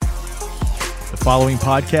following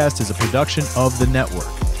podcast is a production of the network.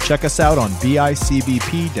 Check us out on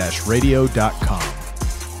bicbp-radio.com.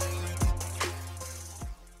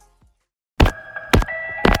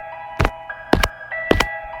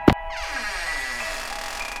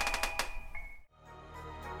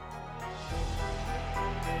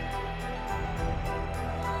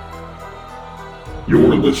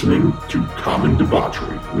 You're listening to Common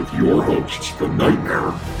Debauchery with your hosts, The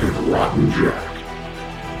Nightmare and Rotten Jack.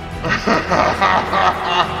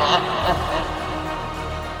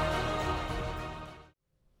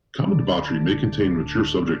 Common Debauchery may contain mature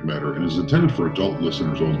subject matter and is intended for adult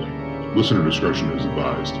listeners only. Listener discretion is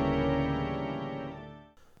advised.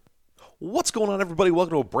 What's going on, everybody?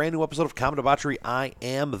 Welcome to a brand new episode of Common Debauchery. I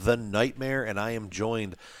am The Nightmare, and I am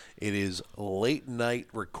joined. It is late night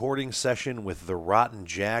recording session with the Rotten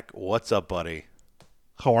Jack. What's up, buddy?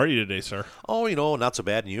 How are you today, sir? Oh, not so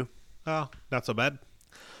bad. And you? Oh, not so bad.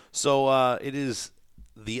 So it is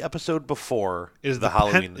the episode before the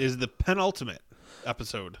Halloween. Is the penultimate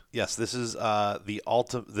episode. Yes, this is the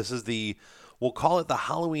ultimate. This is the, we'll call it the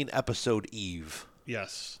Halloween episode Eve.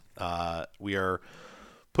 Yes. We are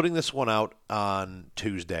putting this one out on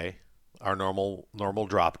Tuesday, our normal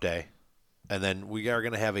drop day. And then we are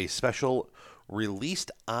going to have a special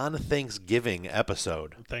released on Thanksgiving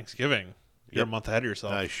episode. Thanksgiving. You're a month ahead of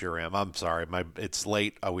yourself. I sure am. I'm sorry. It's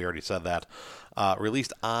late. We already said that.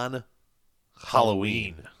 Released on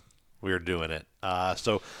Halloween. We are doing it.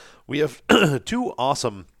 So we have two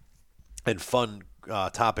awesome and fun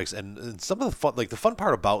topics. And some of the fun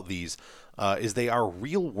part about these is they are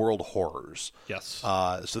real world horrors. Yes.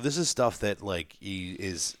 So this is stuff that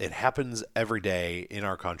it happens every day in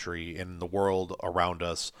our country, in the world around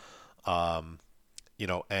us, and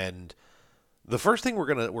the first thing we're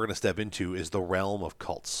gonna step into is the realm of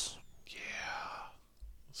cults. Yeah.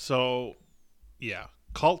 So, yeah,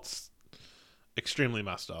 cults extremely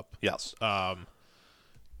messed up. Yes.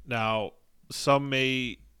 Now some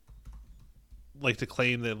may like to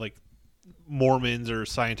claim that like Mormons or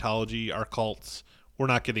Scientology are cults. We're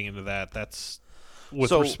not getting into that. That's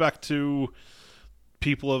with respect to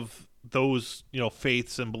people of those,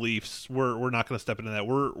 faiths and beliefs. We're not going to step into that.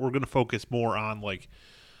 We're going to focus more on like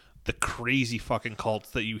the crazy fucking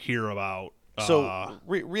cults that you hear about. So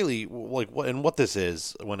really, like, what this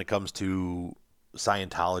is when it comes to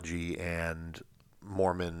Scientology and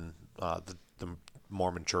Mormon, the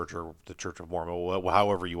Mormon Church or the Church of Mormon,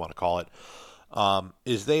 however you want to call it.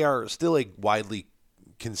 Is they are still a widely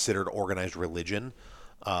considered organized religion,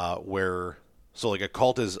 where a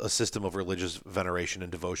cult is a system of religious veneration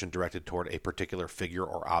and devotion directed toward a particular figure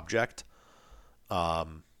or object.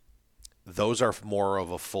 Those are more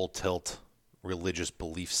of a full tilt religious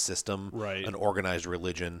belief system, right? An organized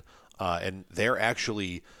religion, and they're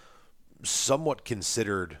actually somewhat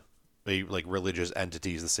considered religious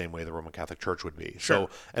entities the same way the Roman Catholic Church would be. Sure.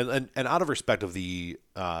 So, and out of respect of the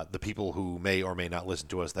people who may or may not listen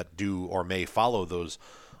to us that do or may follow those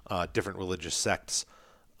different religious sects,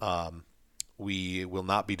 we will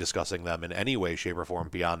not be discussing them in any way, shape, or form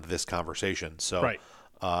beyond this conversation. So, right.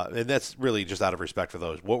 And that's really just out of respect for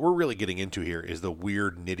those. What we're really getting into here is the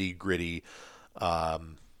weird, nitty-gritty,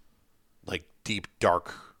 deep,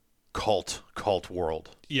 dark cult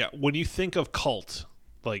world. Yeah, when you think of cult,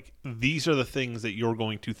 these are the things that you're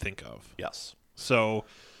going to think of. Yes. So,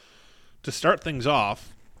 to start things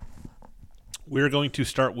off, we're going to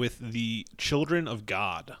start with the Children of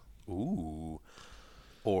God. Ooh.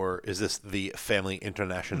 Or is this the Family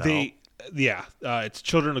International? It's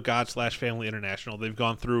Children of God / Family International. They've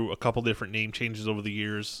gone through a couple different name changes over the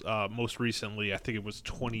years. Most recently, I think it was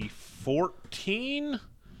 2014.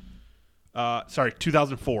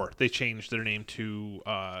 2004. They changed their name to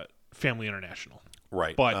Family International.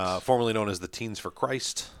 Right. But formerly known as the Teens for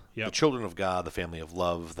Christ, yep. The Children of God, the Family of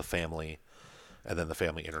Love, the Family, and then the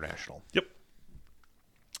Family International. Yep.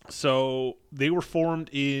 So they were formed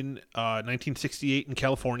in 1968 in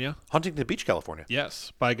California. Huntington Beach, California.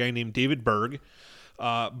 Yes, by a guy named David Berg.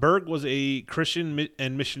 Berg was a Christian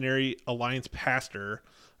and Missionary Alliance pastor.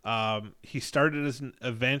 He started as an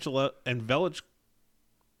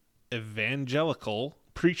evangelical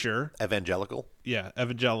preacher. Evangelical? Yeah,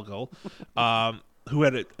 evangelical. Who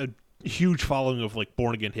had a huge following of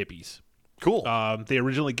born-again hippies. Cool. They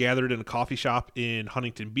originally gathered in a coffee shop in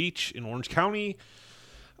Huntington Beach in Orange County.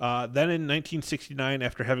 Then in 1969,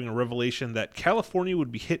 after having a revelation that California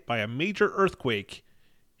would be hit by a major earthquake,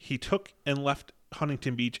 he took and left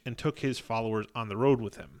Huntington Beach and took his followers on the road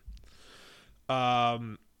with him.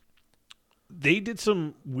 They did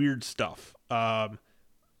some weird stuff.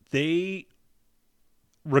 They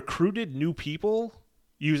recruited new people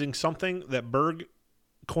using something that Berg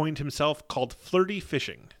coined himself called flirty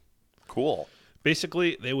fishing. Cool.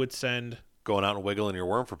 Basically, they would send... Going out and wiggling your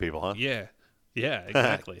worm for people, huh? Yeah,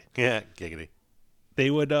 exactly. Yeah, giggity. They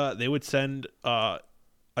would send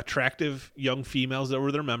attractive young females that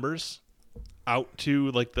were their members out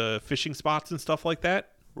to like the fishing spots and stuff like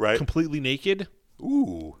that, Right. completely naked,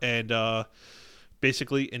 Ooh. and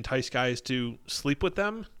basically entice guys to sleep with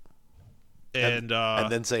them, and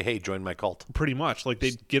then say, hey, join my cult. pretty much like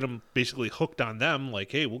they'd get them basically hooked on them,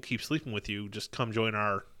 like, hey, we'll keep sleeping with you, just come join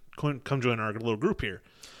our little group here.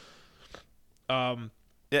 Yeah,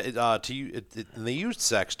 and they used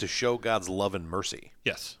sex to show God's love and mercy.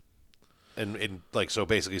 Yes. And like, so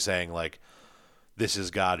basically saying, like, this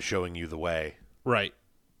is God showing you the way Right.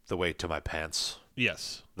 to my pants.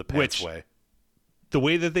 Yes. The pants way. The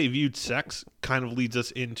way that they viewed sex kind of leads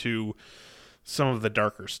us into some of the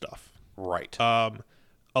darker stuff. Right.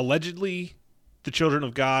 Allegedly, the Children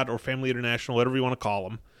of God or Family International, whatever you want to call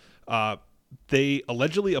them, they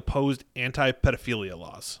allegedly opposed anti-pedophilia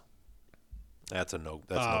laws. That's no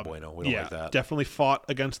bueno. We don't like that. Definitely fought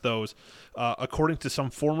against those. According to some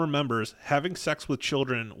former members, having sex with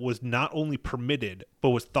children was not only permitted,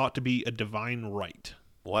 but was thought to be a divine right.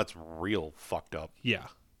 Well, that's real fucked up. Yeah.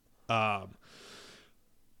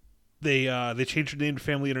 They changed their name to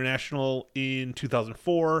Family International in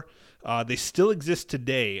 2004. They still exist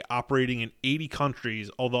today, operating in 80 countries,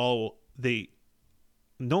 although they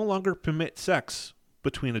no longer permit sex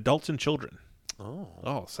between adults and children.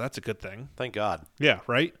 Oh, so that's a good thing. Thank God. Yeah,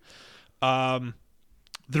 right? There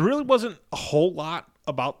really wasn't a whole lot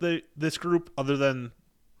about this group other than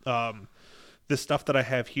this stuff that I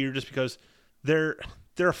have here, just because they're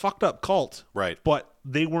a fucked up cult. Right. But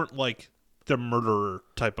they weren't like the murderer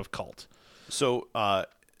type of cult. So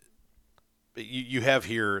you have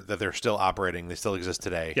here that they're still operating. They still exist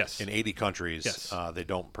today. Yes. In 80 countries. Yes. They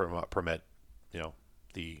don't permit,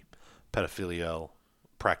 the pedophilia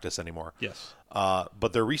practice anymore. Yes.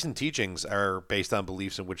 But their recent teachings are based on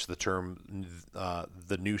beliefs in which the term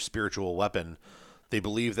the new spiritual weapon. They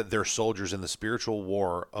believe that they're soldiers in the spiritual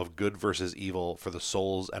war of good versus evil for the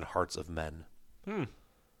souls and hearts of men.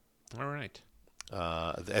 All right.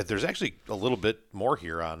 There's actually a little bit more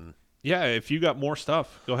here on. Yeah, if you got more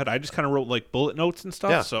stuff, go ahead. I just kind of wrote like bullet notes and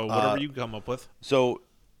stuff, Yeah, so whatever you come up with. So,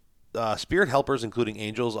 spirit helpers, including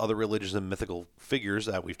angels, other religious and mythical figures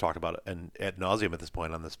that we've talked about and ad nauseum at this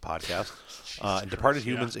point on this podcast, and departed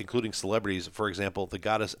humans, including celebrities. For example, the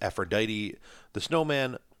goddess Aphrodite, the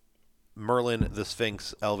snowman, Merlin, the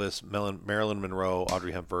Sphinx, Elvis, Marilyn Monroe,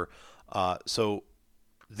 Audrey Hepburn. So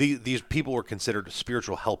these people were considered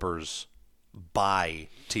spiritual helpers by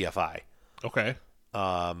TFI. Okay.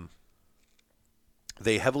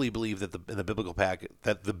 They heavily believe that in the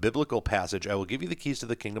biblical passage, I will give you the keys to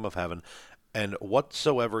the kingdom of heaven, and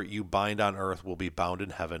whatsoever you bind on earth will be bound in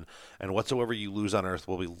heaven, and whatsoever you loose on earth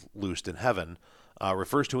will be loosed in heaven,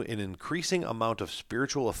 refers to an increasing amount of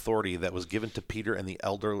spiritual authority that was given to Peter and the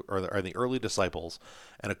early disciples.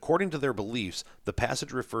 And according to their beliefs, the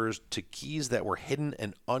passage refers to keys that were hidden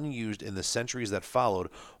and unused in the centuries that followed,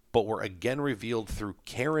 but were again revealed through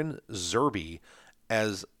Karen Zerby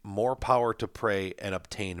as more power to pray and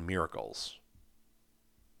obtain miracles.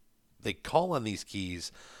 They call on these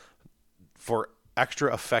keys for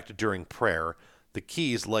extra effect during prayer. The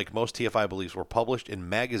keys, like most TFI beliefs, were published in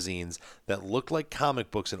magazines that looked like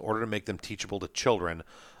comic books in order to make them teachable to children.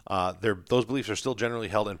 Those beliefs are still generally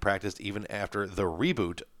held and practiced even after the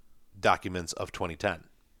reboot documents of 2010.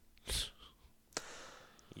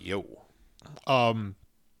 Yo.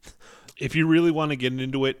 If you really want to get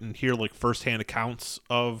into it and hear like firsthand accounts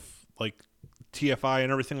of like TFI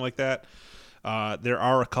and everything like that, there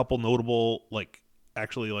are a couple notable like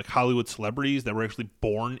Hollywood celebrities that were actually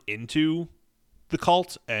born into the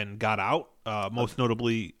cult and got out. Most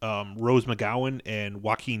notably, Rose McGowan and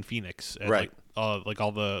Joaquin Phoenix. And, right. Like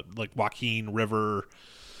all the like Joaquin River,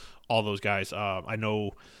 all those guys. I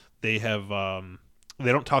know they have.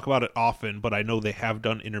 They don't talk about it often, but I know they have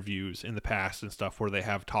done interviews in the past and stuff where they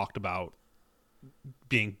have talked about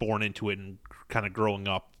being born into it and kind of growing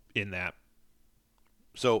up in that.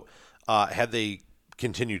 So, had they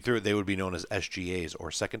continued through it, they would be known as SGAs, or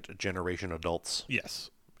second generation adults. Yes.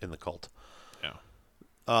 In the cult.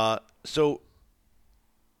 Yeah. So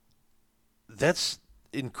that's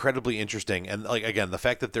incredibly interesting, and like again, the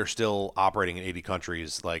fact that they're still operating in 80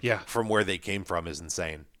 countries, like from where they came from, is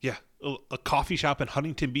insane. Yeah, a coffee shop in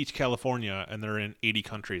Huntington Beach, California, and they're in 80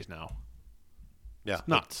 countries now. Yeah, it's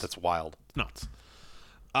nuts. That's wild. Nuts.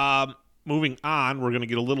 Moving on, we're going to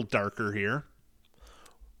get a little darker here,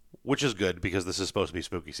 which is good because this is supposed to be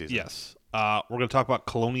spooky season. Yes. We're going to talk about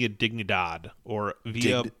Colonia Dignidad, or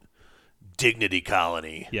Via Dignity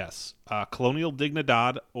Colony. Yes. Colonial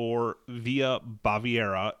Dignidad, or Villa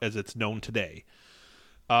Baviera, as it's known today.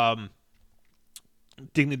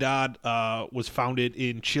 Dignidad was founded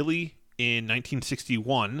in Chile in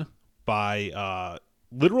 1961 by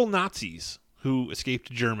literal Nazis who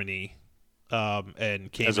escaped Germany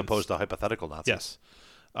and came... As opposed to hypothetical Nazis.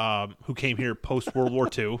 Yes. Who came here post-World War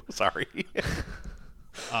II. Sorry.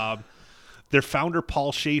 Their founder,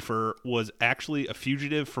 Paul Schaefer, was actually a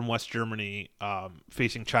fugitive from West Germany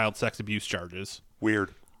facing child sex abuse charges.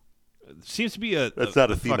 Weird. Seems to be a... That's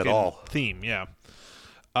not a theme at all. Theme, yeah.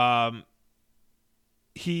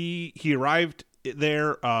 He arrived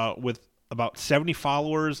there with about 70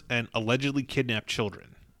 followers and allegedly kidnapped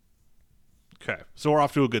children. Okay, so we're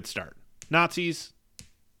off to a good start. Nazis,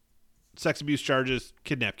 sex abuse charges,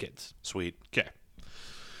 kidnap kids. Sweet. Okay.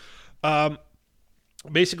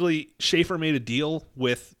 Basically, Schaefer made a deal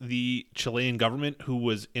with the Chilean government, who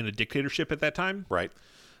was in a dictatorship at that time. Right.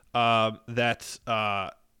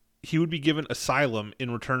 That he would be given asylum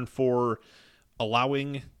in return for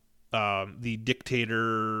allowing the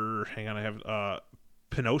dictator. Hang on, I have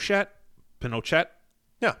Pinochet.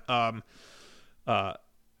 Yeah.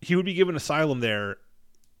 He would be given asylum there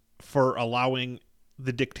for allowing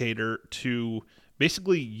the dictator to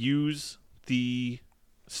basically use the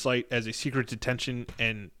site as a secret detention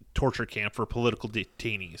and torture camp for political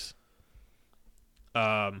detainees.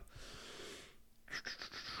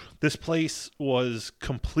 This place was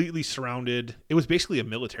completely surrounded. It was basically a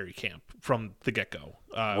military camp from the get-go.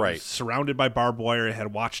 It was surrounded by barbed wire. It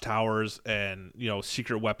had watchtowers and,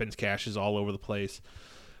 secret weapons caches all over the place.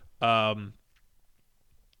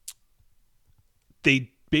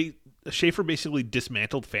 Schaefer basically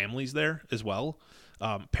dismantled families there as well.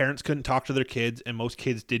 Parents couldn't talk to their kids, and most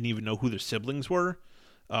kids didn't even know who their siblings were.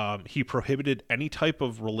 He prohibited any type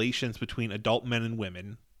of relations between adult men and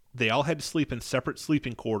women. They all had to sleep in separate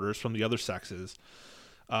sleeping quarters from the other sexes.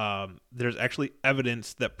 There's actually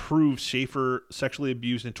evidence that proves Schaefer sexually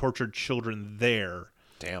abused and tortured children there.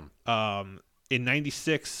 Damn. In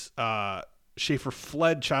 96, Schaefer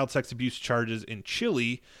fled child sex abuse charges in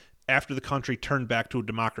Chile after the country turned back to a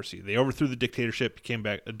democracy. They overthrew the dictatorship, became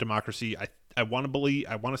back a democracy. I want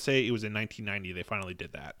to say it was in 1990 they finally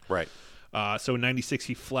did that. Right. So in 96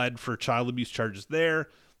 he fled for child abuse charges there.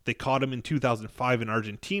 They caught him in 2005 in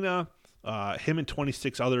Argentina. Him and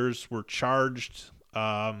 26 others were charged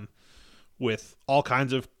with all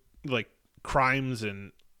kinds of crimes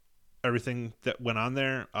and everything that went on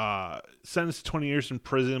there. Sentenced to 20 years in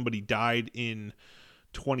prison, but he died in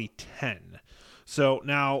 2010. So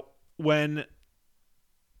now when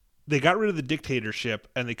they got rid of the dictatorship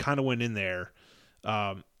and they kind of went in there,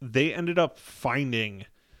 they ended up finding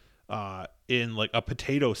in a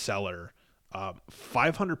potato cellar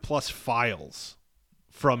 500 plus files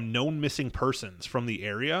from known missing persons from the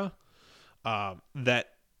area that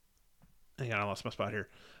hang on, I lost my spot here,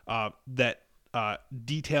 that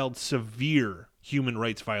detailed severe human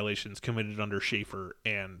rights violations committed under Schaefer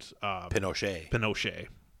and Pinochet.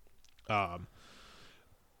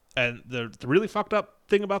 And the really fucked up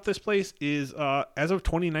thing about this place is, as of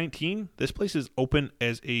 2019, this place is open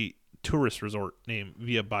as a tourist resort named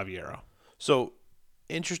Villa Baviera. So,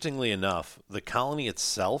 interestingly enough, the colony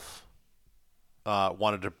itself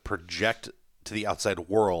wanted to project to the outside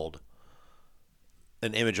world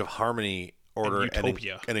an image of harmony, order,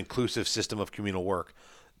 and an inclusive system of communal work,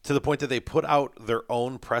 to the point that they put out their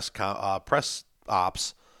own press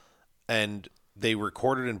ops, and they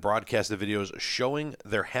recorded and broadcasted videos showing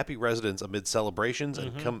their happy residents amid celebrations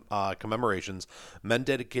and commemorations, men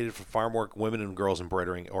dedicated for farm work, women and girls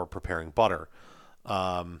embroidering or preparing butter.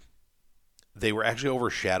 They were actually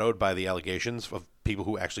overshadowed by the allegations of people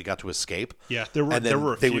who actually got to escape. Yeah, there were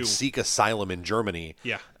a few. They would seek asylum in Germany.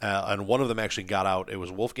 Yeah. And one of them actually got out. It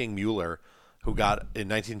was Wolfgang Mueller, who got, in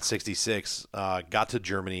 1966, got to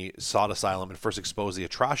Germany, sought asylum, and first exposed the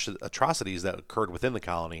atrocities that occurred within the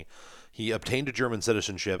colony. He obtained a German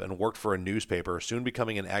citizenship and worked for a newspaper, soon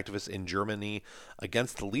becoming an activist in Germany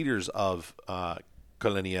against the leaders of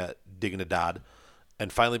Colonia Dignidad,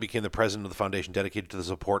 and finally became the president of the foundation dedicated to the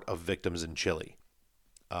support of victims in Chile.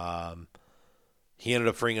 He ended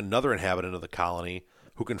up freeing another inhabitant of the colony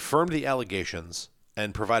who confirmed the allegations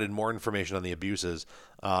and provided more information on the abuses.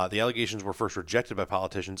 The allegations were first rejected by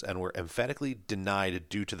politicians and were emphatically denied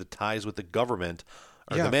due to the ties with the government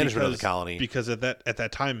or the management of the colony. Because at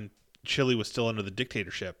that time, Chile was still under the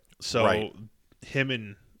dictatorship. So him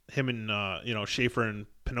and Schaefer and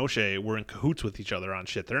Pinochet were in cahoots with each other on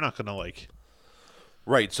shit. They're not gonna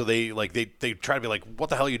Right, so they try to be like, what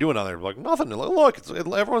the hell are you doing on there? Like, nothing. Like, look,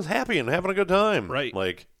 everyone's happy and having a good time. Right.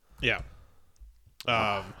 Like, yeah.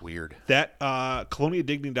 Weird. That Colonia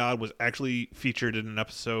Dignidad was actually featured in an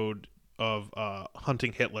episode of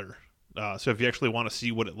Hunting Hitler. So if you actually want to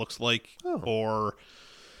see what it looks like or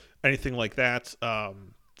anything like that,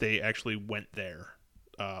 they actually went there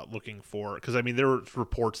looking for. Because I mean, there were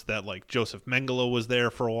reports that like Joseph Mengele was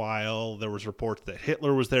there for a while. There was reports that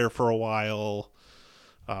Hitler was there for a while.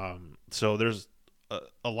 So there's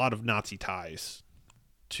a lot of Nazi ties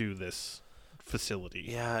to this facility.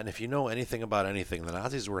 Yeah, and if you know anything about anything, the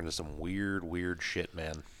Nazis were into some weird shit,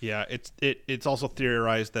 man. Yeah, it's also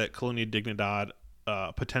theorized that Colonia Dignidad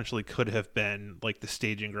potentially could have been like the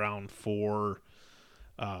staging ground for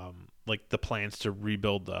like the plans to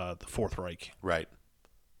rebuild the Fourth Reich. Right.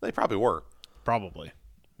 They probably were. Probably.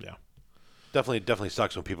 Yeah. Definitely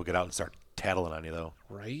sucks when people get out and start tattling on you, though.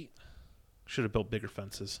 Right? Should have built bigger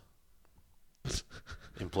fences.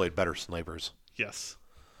 Employed better snipers. Yes.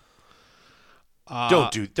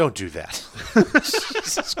 Don't do that.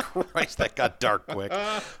 Jesus Christ, that got dark quick.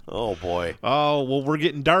 Oh boy. Oh well, we're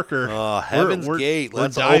getting darker. Heaven's Gate.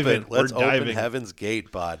 Let's open Heaven's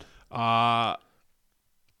Gate, bud.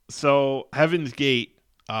 So Heaven's Gate,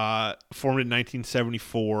 formed in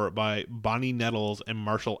 1974 by Bonnie Nettles and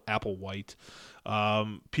Marshall Applewhite.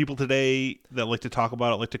 People today that like to talk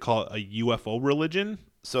about it like to call it a UFO religion.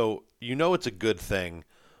 So you know it's a good thing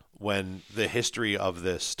when the history of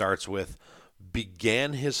this starts with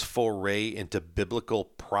began his foray into biblical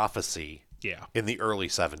prophecy in the early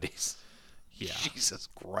 70s. Yeah. Jesus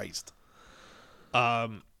Christ.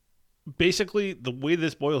 Basically, the way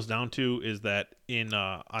this boils down to is that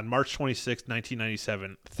on March 26,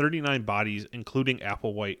 1997, 39 bodies, including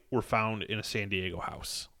Applewhite, were found in a San Diego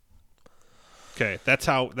house. Okay, that's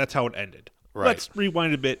how it ended. Right. Let's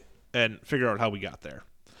rewind a bit and figure out how we got there.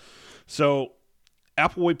 So,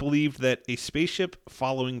 Applewhite believed that a spaceship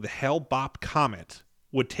following the Hale-Bopp comet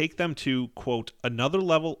would take them to, quote, another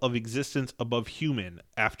level of existence above human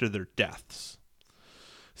after their deaths.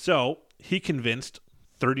 So, he convinced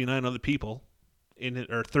 39 other people,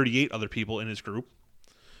 38 other people in his group,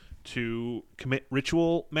 to commit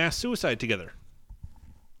ritual mass suicide together.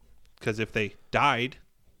 Because if they died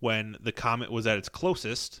when the comet was at its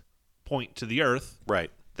closest point to the Earth,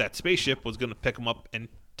 right, that spaceship was going to pick them up and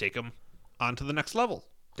take them on to the next level.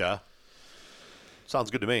 Yeah. Sounds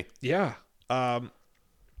good to me. Yeah.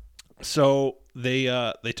 So they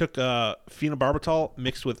took phenobarbital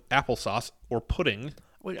mixed with applesauce or pudding.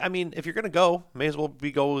 Well, I mean, if you're going to go, may as well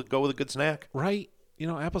go with a good snack. Right. You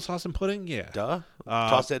know, applesauce and pudding, yeah. Duh.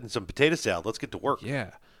 Toss that in some potato salad. Let's get to work.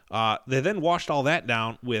 Yeah. They then washed all that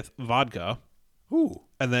down with vodka. Ooh.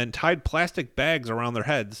 And then tied plastic bags around their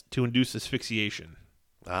heads to induce asphyxiation.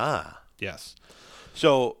 Ah. Yes.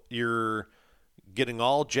 So you're getting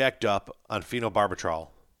all jacked up on phenobarbital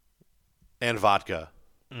and vodka,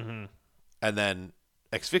 and then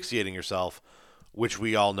asphyxiating yourself, which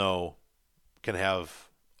we all know can have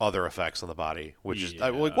other effects on the body. Which is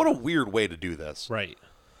like, what a weird way to do this. Right.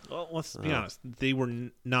 Well, let's be honest; they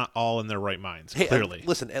were not all in their right minds. Hey, clearly,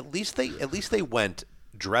 listen. At least they went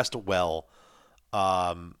dressed well.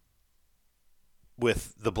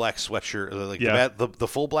 With the black sweatshirt, like the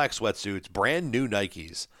full black sweatsuits, brand new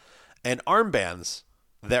Nikes, and armbands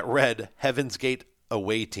that read Heaven's Gate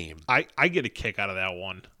Away Team. I get a kick out of that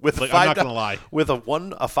one. With I'm not gonna lie. With a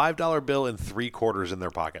 $5 bill and 3 quarters in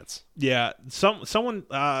their pockets. Yeah, someone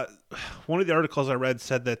one of the articles I read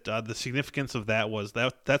said that the significance of that was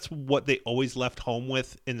that's what they always left home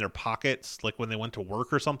with in their pockets, like when they went to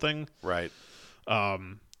work or something. Right.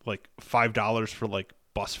 Like $5 for like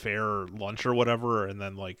bus fare or lunch or whatever, and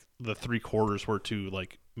then like the 3 quarters were to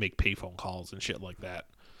like make payphone calls and shit like that.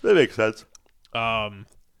 That makes sense.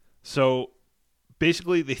 So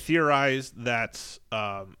basically they theorized that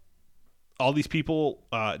all these people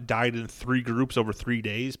died in 3 groups over 3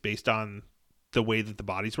 days based on the way that the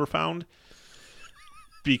bodies were found.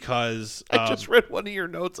 Because I just read one of your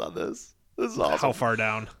notes on this. This is awesome. How far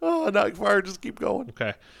down? Oh, not far. Just keep going.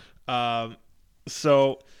 Okay.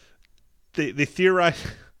 So they theorized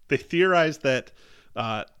that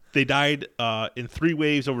they died in 3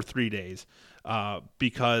 waves over 3 days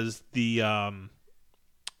because the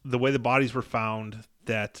way the bodies were found,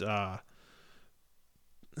 that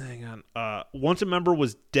once a member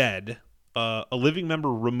was dead, a living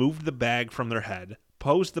member removed the bag from their head,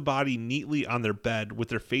 posed the body neatly on their bed with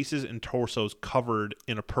their faces and torsos covered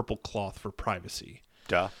in a purple cloth for privacy.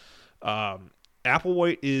 Duh.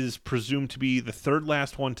 Applewhite is presumed to be the third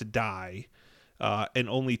last one to die,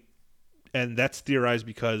 and that's theorized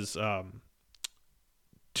because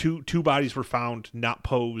two bodies were found not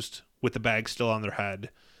posed with the bag still on their head,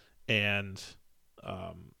 and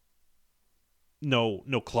no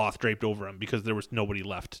cloth draped over them because there was nobody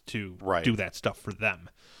left to Right. do that stuff for them.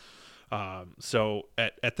 So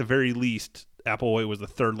at the very least, Applewhite was the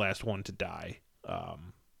third last one to die,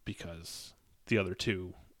 because the other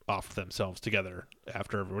two offed themselves together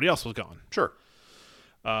after everybody else was gone. Sure.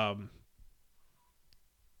 I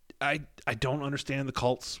don't understand the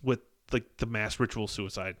cults with like the mass ritual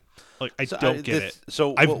suicide. Like I So, don't get this- it.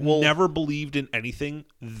 so I've we'll- never believed in anything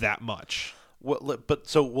that much. But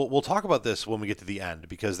so we'll talk about this when we get to the end,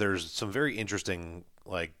 because there's some very interesting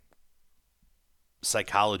like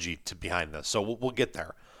psychology behind this. So we'll get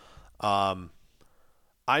there. I'm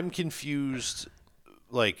confused.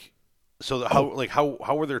 Like, so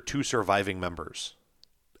how were there two surviving members?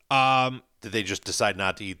 Did they just decide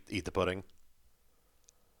not to eat the pudding?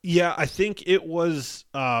 Yeah, I think it was.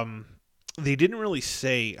 They didn't really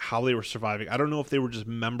say how they were surviving. I don't know if they were just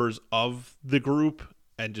members of the group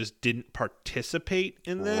and just didn't participate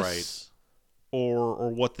in this, or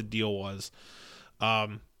what the deal was.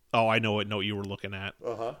 I know what note you were looking at.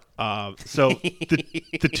 So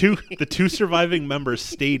the two surviving members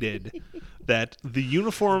stated that the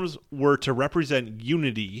uniforms were to represent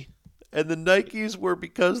unity. And the Nikes were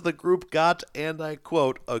because the group got, and I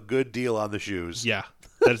quote, a good deal on the shoes. Yeah,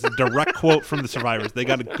 that is a direct quote from the survivors. They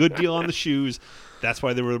got a good deal on the shoes. That's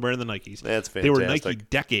why they were wearing the Nikes. That's They were Nike fantastic.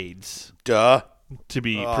 Decades, Duh. to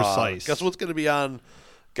be precise. Guess what's going to be on?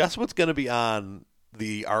 Guess what's going to be on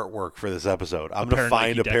the artwork for this episode? I'm pair going to of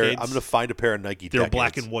find Nike a pair. Decades? I'm going to find a pair of Nike. They're Decades.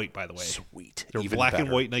 black and white, by the way. Sweet. They're Even black and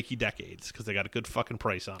better. white Nike Decades because they got a good fucking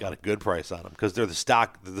price on Got them. a good price on them because they're the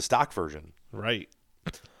stock. They're the stock version. Right.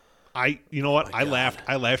 You know what? Oh my I God. laughed.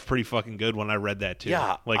 I laughed pretty fucking good when I read that too.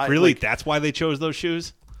 Yeah, like really, like- that's why they chose those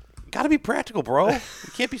shoes. Got to be practical, bro. You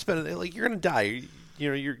can't be spending like you're going to die.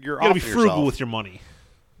 You're You gotta be off frugal yourself. with your money.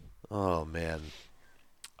 Oh man,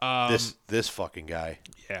 this fucking guy.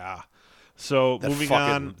 Yeah. So That moving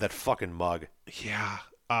fucking on. that fucking mug. Yeah.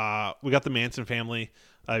 We got the Manson family.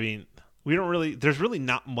 I mean, there's really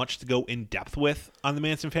not much to go in depth with on the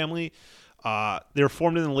Manson family. They were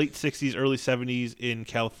formed in the late 60s, early 70s in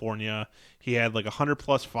California. He had like 100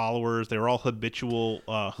 plus followers. They were all habitual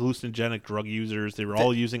hallucinogenic drug users. They were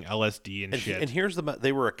all using LSD and shit. And here's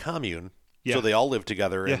they were a commune, Yeah. so they all lived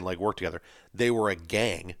together and Yeah. like worked together. They were a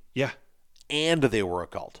gang, yeah. and they were a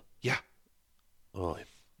cult. Yeah. Oh,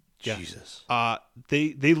 Yeah. Jesus!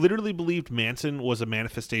 They literally believed Manson was a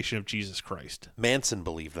manifestation of Jesus Christ. Manson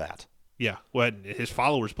believed that, Yeah. Well, his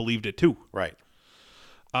followers believed it too. right?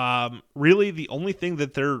 Really, the only thing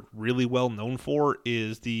that they're really well known for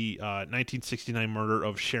is the 1969 murder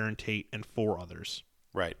of Sharon Tate and 4 others.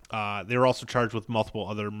 Right. They were also charged with multiple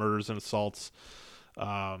other murders and assaults.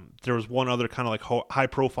 There was one other kind of like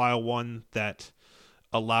high-profile one that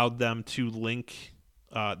allowed them to link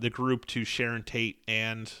the group to Sharon Tate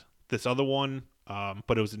and this other one,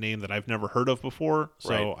 but it was a name that I've never heard of before, so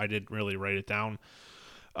Right. I didn't really write it down.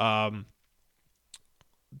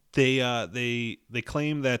 They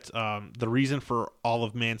claim that the reason for all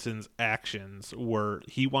of Manson's actions were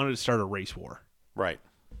he wanted to start a race war. Right.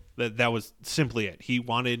 That was simply it. He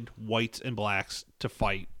wanted whites and blacks to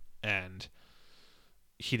fight, and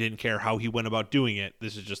he didn't care how he went about doing it.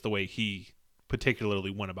 This is just the way he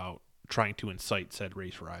particularly went about trying to incite said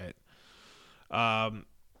race riot.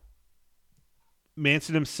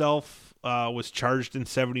 Manson himself was charged in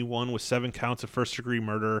 1971 with 7 counts of first-degree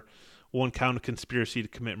murder, 1 count of conspiracy to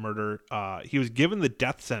commit murder. He was given the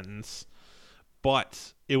death sentence,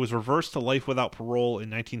 but it was reversed to life without parole in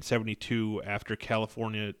 1972 after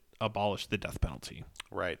California abolished the death penalty,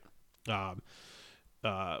 Right.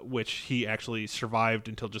 which he actually survived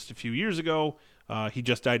until just a few years ago. He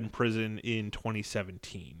just died in prison in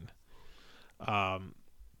 2017.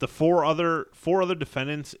 The four other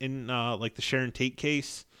defendants in like the Sharon Tate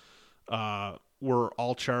case were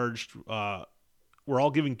all charged. Were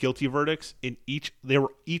all given guilty verdicts. They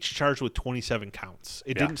were each charged with 27 counts.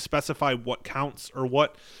 It Yeah. didn't specify what counts or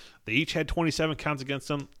what. They each had 27 counts against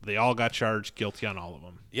them. They all got charged guilty on all of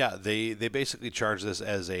them. Yeah, they basically charge this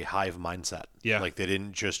as a hive mindset. Yeah. Like they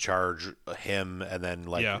didn't just charge him and then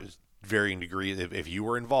like Yeah. varying degrees. If you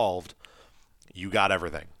were involved, you got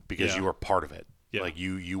everything because Yeah. you were part of it. Yeah. Like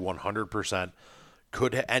you 100%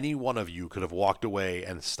 any one of you could have walked away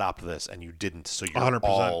and stopped this and you didn't. So you're 100%.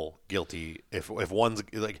 all guilty. If one's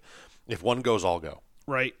like if one goes, all go.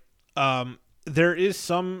 Right. There is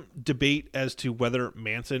some debate as to whether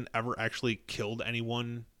Manson ever actually killed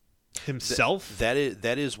anyone himself. That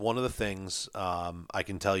is one of the things I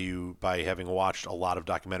can tell you by having watched a lot of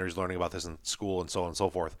documentaries, learning about this in school, and so on and so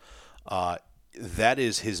forth. that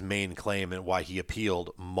is his main claim and why he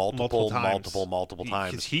appealed multiple times.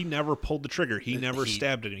 times. Because he never pulled the trigger. He never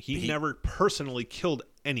stabbed anyone. He never personally killed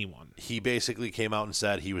anyone. He basically came out and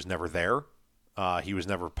said he was never there. He was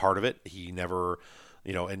never part of it. He never,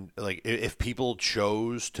 and like if people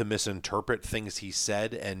chose to misinterpret things he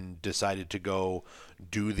said and decided to go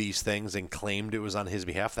do these things and claimed it was on his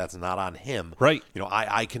behalf, that's not on him. Right.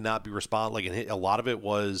 I cannot be responsible. Like, a lot of it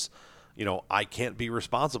was, I can't be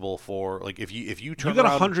responsible for, like, if you turn got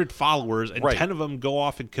around, 100 followers and Right. 10 of them go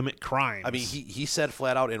off and commit crimes. I mean, he said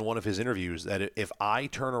flat out in one of his interviews that if I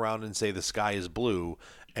turn around and say the sky is blue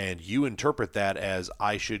and you interpret that as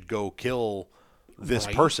I should go kill this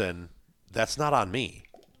Right. person, that's not on me.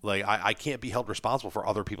 Like, I can't be held responsible for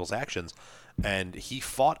other people's actions. And he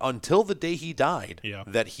fought until the day he died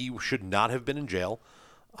that he should not have been in jail.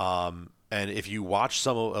 And if you watch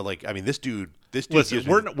some of, this dude Listen, gives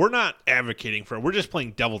me- we're not advocating for it. We're just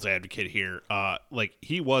playing devil's advocate here. Like,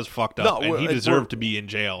 he was fucked up, and he we're- deserved to be in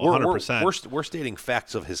jail, we're- 100%. We're stating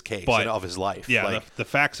facts of his case But- and of his life. Yeah, Like, the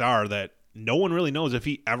facts are that no one really knows if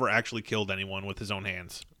he ever actually killed anyone with his own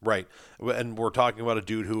hands. right. And we're talking about a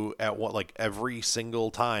dude who every single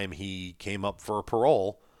time he came up for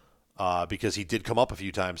parole, because he did come up a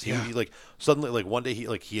few times. He suddenly one day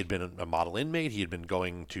he had been a model inmate. He had been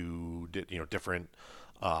going to different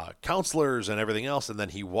counselors and everything else, and then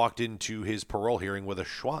he walked into his parole hearing with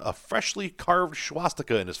a freshly carved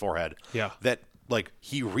swastika in his forehead. Yeah. That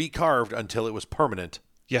he recarved until it was permanent.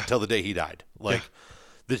 Yeah. Till the day he died.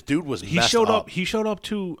 This dude was He messed showed up. He showed up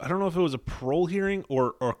to, I don't know if it was a parole hearing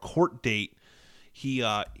or a court date. He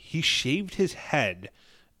shaved his head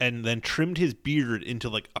and then trimmed his beard into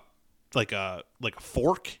like a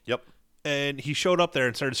fork. Yep. And he showed up there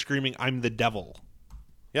and started screaming, "I'm the devil."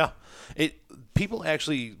 Yeah, people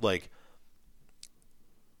actually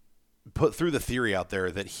put through the theory out there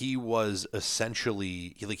that he was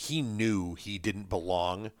essentially he knew he didn't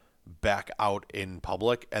belong back out in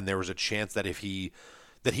public, and there was a chance that he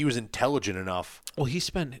was intelligent enough. Well, he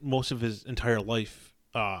spent most of his entire life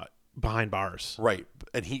behind bars. Right,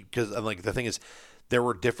 and the thing is, there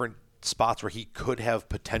were different spots where he could have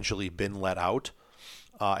potentially been let out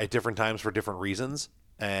at different times for different reasons,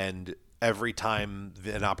 and every time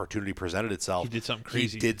an opportunity presented itself, He did something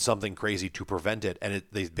crazy. He did something crazy to prevent it, and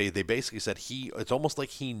they basically said it's almost like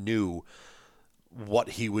he knew what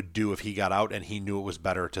he would do if he got out, and he knew it was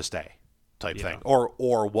better to stay, type thing. Or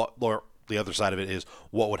the other side of it is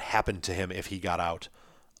what would happen to him if he got out.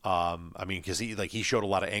 Because he showed a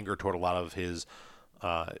lot of anger toward a lot of his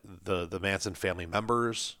the Manson family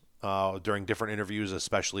members during different interviews,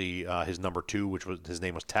 especially his number 2, his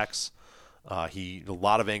name was Tex. A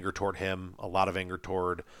lot of anger toward him, a lot of anger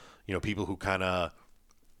toward people who kind of,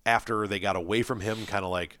 after they got away from him, kind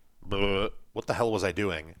of like, what the hell was I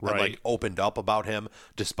doing? Right. And opened up about him,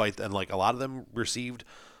 despite, and a lot of them received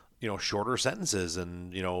shorter sentences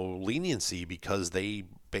and leniency because they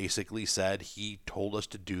basically said he told us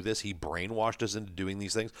to do this. He brainwashed us into doing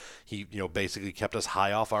these things. He basically kept us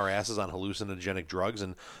high off our asses on hallucinogenic drugs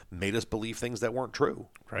and made us believe things that weren't true.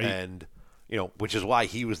 Right. And which is why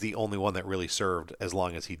he was the only one that really served as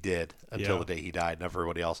long as he did until Yeah. the day he died, and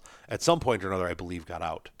everybody else at some point or another, I believe, got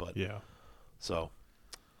out. But Yeah. so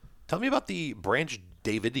tell me about the Branch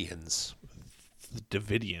Davidians. The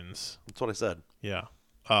Davidians. That's what I said. Yeah.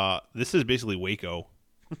 This is basically Waco.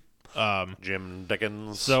 Jim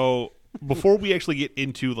Dickens. So before we actually get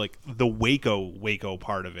into the Waco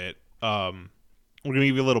part of it, we're gonna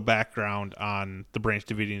give you a little background on the Branch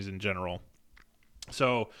Davidians in general.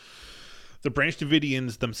 So the Branch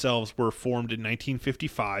Davidians themselves were formed in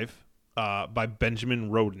 1955 by Benjamin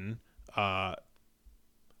Roden.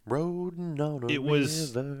 Roden on a It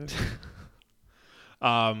was- river.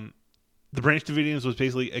 The Branch Davidians was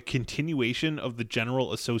basically a continuation of the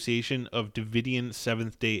General Association of Davidian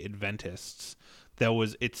Seventh-day Adventists that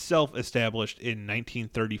was itself established in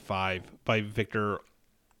 1935 by Victor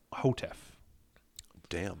Houteff.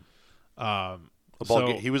 Damn.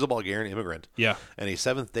 So- He was a Bulgarian immigrant Yeah. and a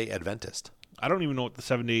Seventh-day Adventist. I don't even know what the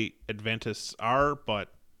Seventh-day Adventists are,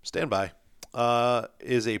 but Stand by.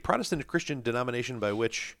 Is a Protestant Christian denomination by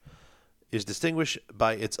which is distinguished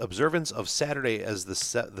by its observance of Saturday as the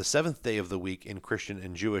seventh day of the week in Christian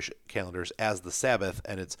and Jewish calendars as the Sabbath,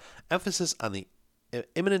 and its emphasis on the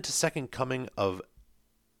imminent second coming of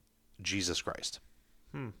Jesus Christ.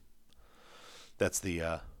 That's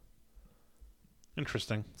the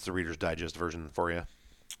interesting. it's the Reader's Digest version for you.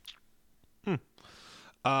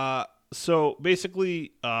 So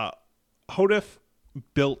basically, Houteff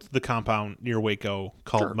built the compound near Waco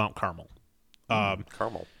called Sure. Mount Carmel.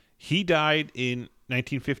 Carmel. He died in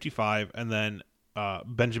 1955, and then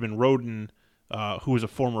Benjamin Roden who was a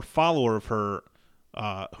former follower of her,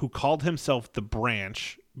 who called himself the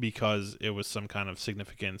Branch because it was some kind of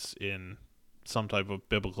significance in some type of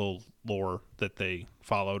biblical lore that they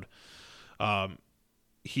followed.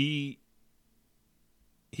 He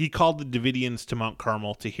called the Davidians to Mount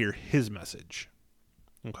Carmel to hear his message.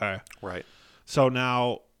 Okay. Right. So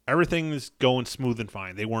now everything is going smooth and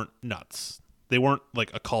fine. They weren't nuts. They weren't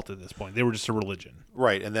like a cult at this point. They were just a religion.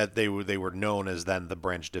 Right, and that they were known as then the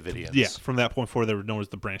Branch Davidians. Yeah, from that point forward, they were known as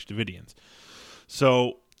the Branch Davidians.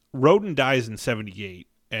 So Roden dies in 78,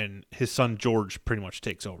 and his son George pretty much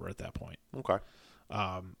takes over at that point. Okay.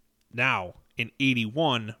 Now, in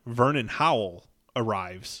 81, Vernon Howell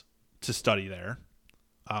arrives to study there.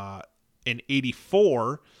 In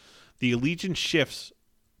 84, the allegiance shifts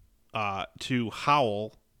to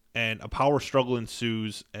Howell, and a power struggle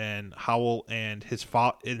ensues, and Howell and his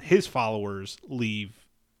followers leave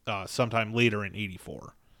sometime later in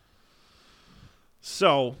 84.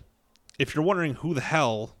 So, if you're wondering who the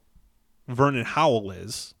hell Vernon Howell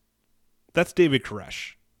is, that's David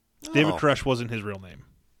Koresh. David Koresh wasn't his real name.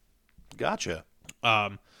 Gotcha.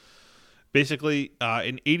 Basically,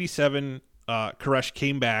 in 87, Koresh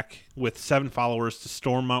came back with 7 followers to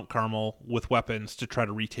storm Mount Carmel with weapons to try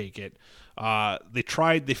to retake it. They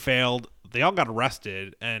tried, they failed, they all got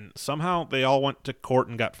arrested, and somehow they all went to court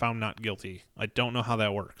and got found not guilty. I don't know how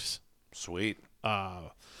that works. Sweet.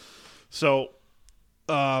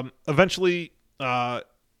 Eventually,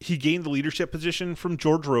 he gained the leadership position from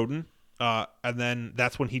George Roden, and then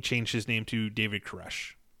that's when he changed his name to David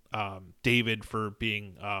Koresh. David for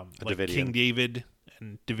being like Davidian. King David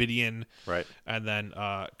and Davidian. Right. And then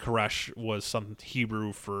Koresh was some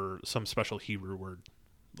Hebrew for some special Hebrew word.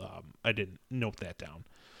 I didn't note that down.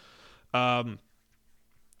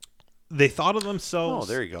 They thought of themselves...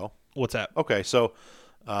 Oh, there you go. What's that? Okay, so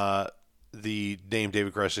the name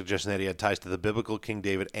David Koresh suggesting that he had ties to the biblical King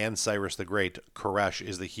David and Cyrus the Great. Koresh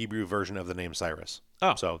is the Hebrew version of the name Cyrus.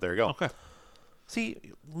 Oh. So there you go. Okay. See,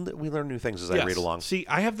 we learn new things as I read along. See,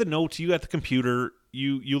 I have the notes. You got the computer.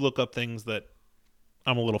 You look up things that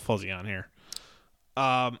I'm a little fuzzy on here.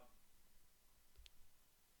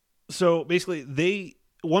 So basically,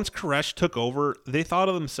 once Koresh took over, they thought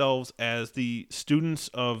of themselves as the students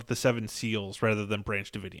of the 7 Seals rather than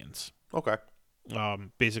Branch Davidians. Okay.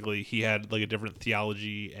 Basically, he had like a different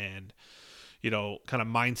theology and, kind of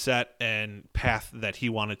mindset and path that he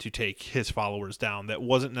wanted to take his followers down that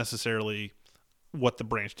wasn't necessarily what the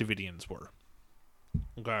Branch Davidians were.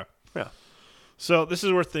 Okay. Yeah. So this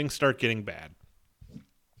is where things start getting bad.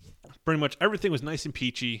 Pretty much everything was nice and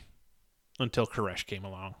peachy until Koresh came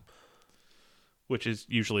along, which is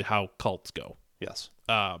usually how cults go. Yes.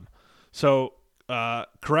 So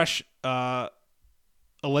Koresh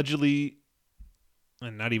allegedly,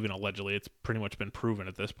 and not even allegedly, it's pretty much been proven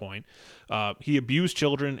at this point, he abused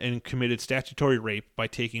children and committed statutory rape by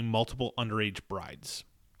taking multiple underage brides.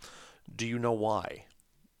 Do you know why?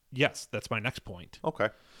 Yes, that's my next point. Okay.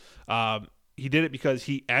 He did it because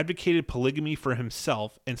he advocated polygamy for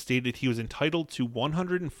himself and stated he was entitled to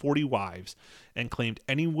 140 wives and claimed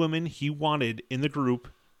any woman he wanted in the group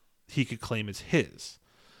he could claim as his.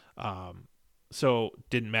 So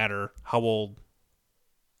didn't matter how old,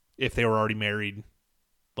 if they were already married,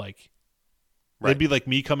 like, they'd be like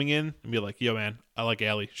me coming in and be like, yo, man, I like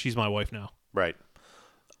Allie. She's my wife now. Right.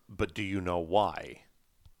 But do you know why?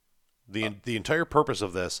 The entire purpose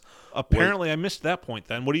of this apparently I missed that point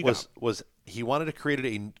then. What do you got? Was he wanted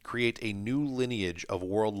to create a new lineage of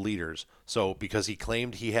world leaders. So because he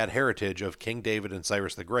claimed he had heritage of King David and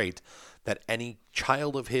Cyrus the Great, that any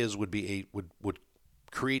child of his would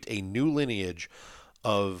create a new lineage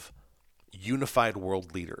of unified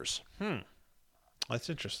world leaders. That's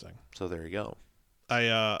interesting. So there you go.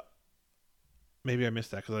 Maybe I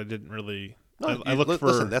missed that because I didn't really. No, I looked for.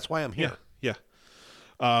 Listen, that's why I'm here. Yeah.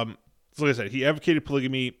 So like I said, he advocated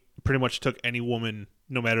polygamy. Pretty much took any woman,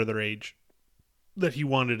 no matter their age, that he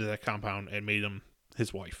wanted at that compound and made them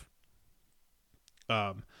his wife.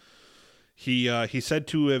 He said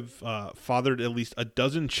to have fathered at least a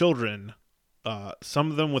dozen children,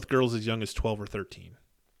 some of them with girls as young as 12 or 13.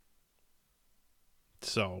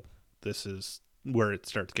 So this is where it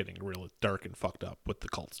starts getting real dark and fucked up with the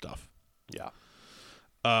cult stuff. Yeah.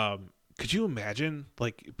 Could you imagine,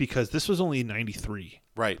 because this was only in 93,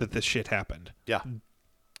 right, that this shit happened? Yeah.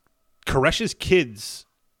 Koresh's kids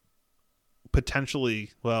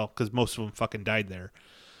potentially, because most of them fucking died there,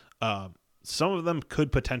 some of them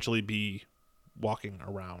could potentially be walking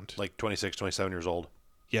around. Like 26, 27 years old.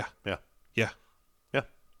 Yeah. Yeah. Yeah. Yeah.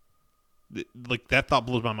 That thought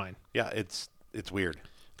blows my mind. Yeah, it's weird.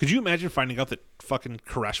 Could you imagine finding out that fucking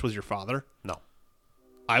Koresh was your father? No.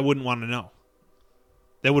 I wouldn't want to know.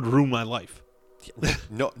 That would ruin my life.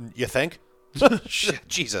 No, you think?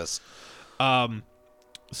 Jesus.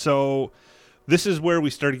 So this is where we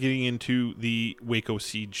started getting into the Waco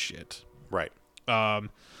siege shit. Right.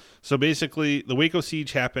 So basically, the Waco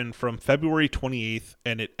siege happened from February 28th,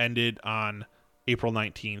 and it ended on April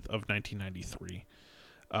 19th of 1993.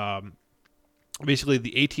 Basically,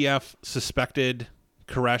 the ATF suspected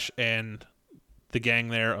Koresh and the gang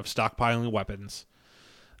there of stockpiling weapons.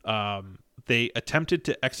 They attempted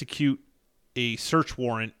to execute a search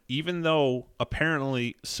warrant, even though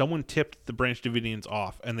apparently someone tipped the Branch Davidians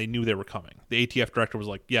off, and they knew they were coming. The ATF director was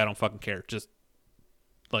like, "Yeah, I don't fucking care. Just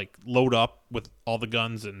like load up with all the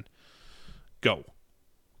guns and go."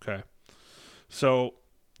 Okay. So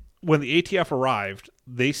when the ATF arrived,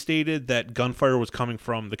 they stated that gunfire was coming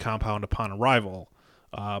from the compound upon arrival,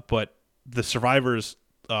 but the survivors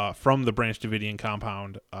from the Branch Davidian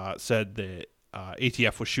compound said that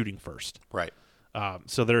ATF was shooting first. Right.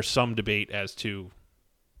 So there's some debate as to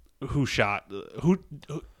who shot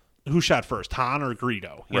first, Han or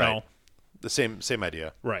Greedo. You know, the same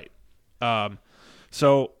idea. right?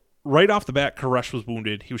 So right off the bat, Koresh was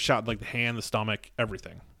wounded. He was shot in like the hand, the stomach,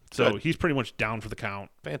 everything. So Good. he's pretty much down for the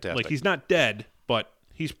count. Fantastic. Like he's not dead, but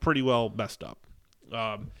he's pretty well messed up.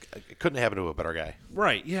 It couldn't happen to a better guy.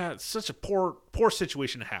 Right? Yeah, it's such a poor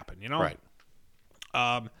situation to happen. You know. Right.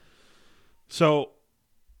 So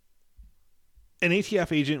an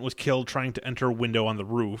ATF agent was killed trying to enter a window on the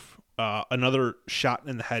roof. Another shot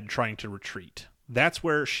in the head trying to retreat. That's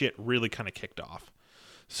where shit really kind of kicked off.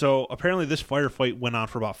 So apparently this firefight went on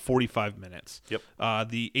for about 45 minutes. Yep.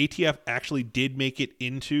 The ATF actually did make it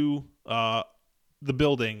into the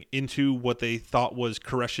building, into what they thought was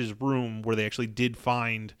Koresh's room, where they actually did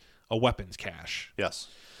find a weapons cache. Yes.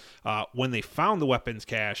 When they found the weapons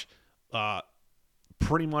cache,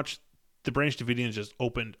 pretty much the Branch Davidians just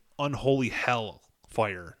opened unholy hell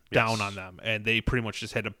fire down on them, and they pretty much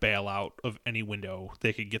just had to bail out of any window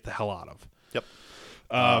they could get the hell out of. Yep.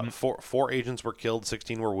 Four agents were killed,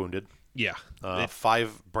 16 were wounded. Yeah.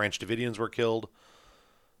 5 Branch Davidians were killed.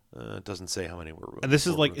 It doesn't say how many were wounded. And this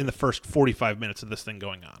is like in the first 45 minutes of this thing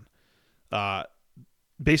going on.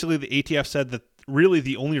 Basically, the ATF said that really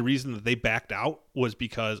the only reason that they backed out was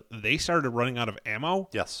because they started running out of ammo.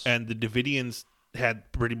 Yes. And the Davidians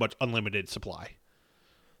had pretty much unlimited supply.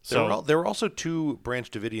 There were also 2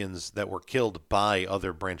 Branch Davidians that were killed by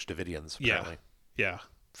other Branch Davidians, apparently. Yeah.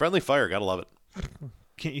 Friendly fire, gotta love it.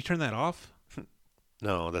 Can't you turn that off?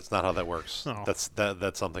 No, that's not how that works. Oh.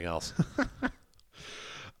 That's something else.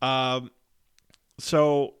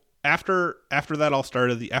 So after that all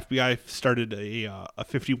started, the FBI started a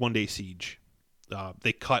 51-day siege.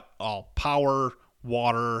 They cut all power,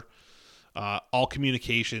 water, all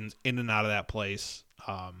communications in and out of that place.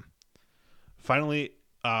 Finally,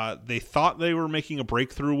 they thought they were making a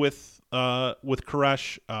breakthrough with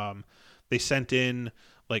Koresh. They sent in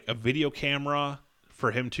like a video camera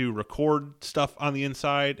for him to record stuff on the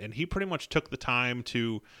inside, and he pretty much took the time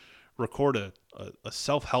to record a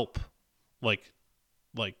self-help like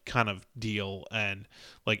kind of deal, and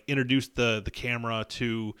like introduced the camera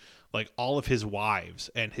to like all of his wives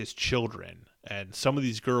and his children, and some of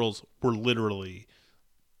these girls were literally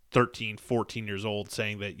 13, 14 years old,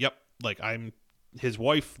 saying that, yep, like I'm his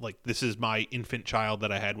wife, like this is my infant child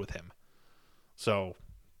that I had with him. So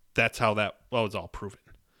that's how that was all proven.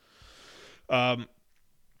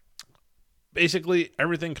 Basically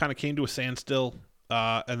everything kind of came to a standstill.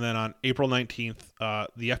 And then on April 19th,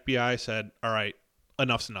 the FBI said, all right,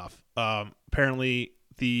 enough's enough. Apparently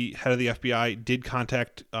the head of the FBI did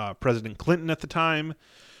contact President Clinton at the time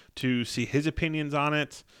to see his opinions on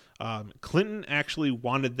it. Clinton actually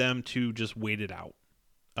wanted them to just wait it out.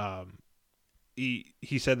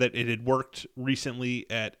 He said that it had worked recently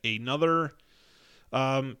at another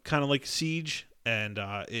kind of like siege, and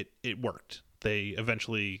it worked. They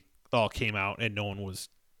eventually all came out, and no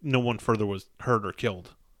one further was hurt or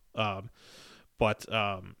killed. But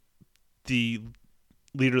the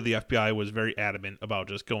leader of the FBI was very adamant about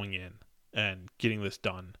just going in and getting this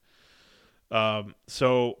done.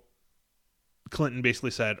 So Clinton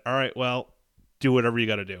basically said, all right, well, do whatever you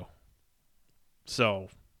got to do. So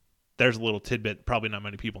there's a little tidbit probably not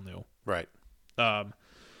many people knew. Right.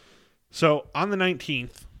 So on the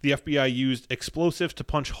 19th, the FBI used explosives to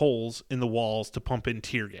punch holes in the walls to pump in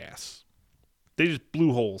tear gas. They just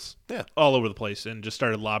blew holes all over the place and just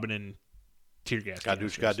started lobbing in tear gas. Gotta do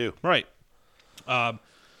what you gotta do. Right.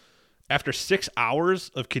 After 6 hours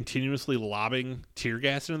of continuously lobbing tear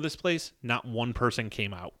gas into this place, not one person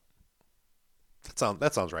came out.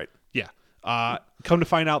 That sounds right. Yeah. Come to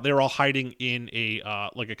find out, they were all hiding in a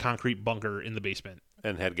concrete bunker in the basement.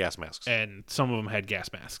 And had gas masks. And some of them had gas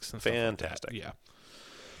masks and stuff Fantastic. like that.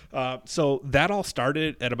 Yeah. So that all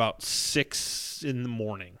started at about 6 in the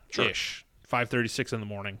morning ish, 5:30, 6 in the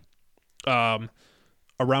morning.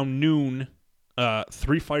 Around noon,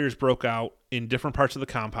 3 fires broke out in different parts of the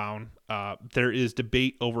compound. There is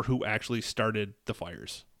debate over who actually started the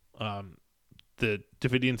fires. The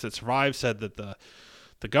Davidians that survived said that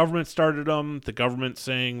the government started them. The government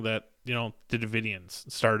saying that, the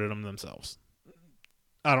Davidians started them themselves.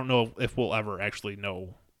 I don't know if we'll ever actually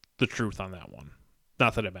know the truth on that one.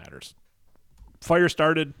 Not that it matters. Fire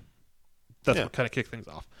started. That's what kind of kicked things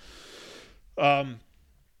off.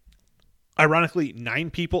 Ironically, 9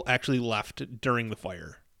 people actually left during the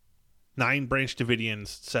fire. 9 Branch Davidians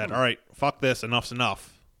said, all right, fuck this, enough's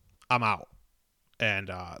enough. I'm out. And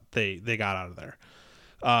they got out of there.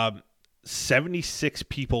 76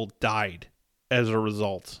 people died as a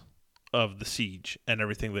result of the siege and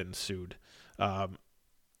everything that ensued.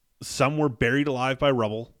 Some were buried alive by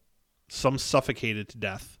rubble. Some suffocated to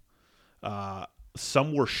death.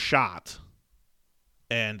 Some were shot.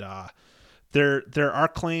 And there are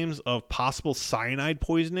claims of possible cyanide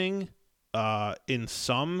poisoning in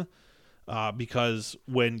some because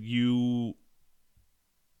when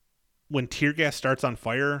tear gas starts on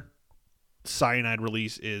fire, cyanide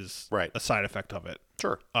release is a side effect of it.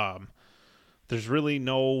 Sure. There's really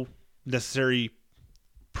no necessary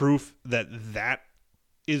proof that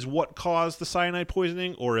is what caused the cyanide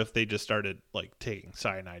poisoning, or if they just started taking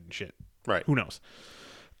cyanide and shit. Right. Who knows?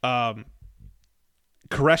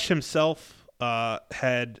 Koresh himself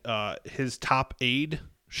had his top aide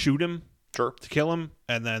shoot him to kill him,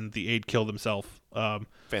 and then the aide killed himself.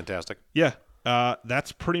 Fantastic. Yeah.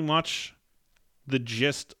 That's pretty much the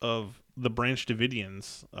gist of the Branch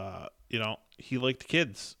Davidians. He liked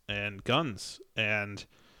kids and guns, and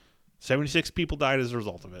 76 people died as a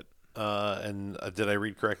result of it. And did I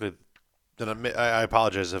read correctly? I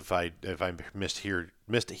apologize if I missed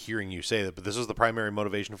hearing you say that, but this was the primary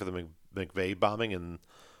motivation for the McVeigh bombing in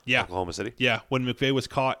Oklahoma City? Yeah. When McVeigh was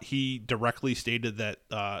caught, he directly stated that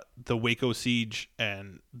the Waco siege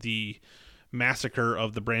and the massacre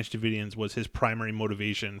of the Branch Davidians was his primary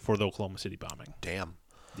motivation for the Oklahoma City bombing. Damn.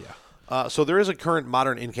 Yeah. So there is a current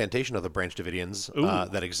modern incantation of the Branch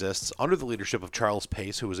Davidians that exists under the leadership of Charles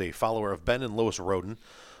Pace, who was a follower of Ben and Lois Roden.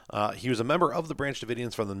 He was a member of the Branch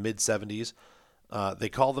Davidians from the mid-'70s. They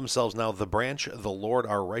call themselves now the Branch, the Lord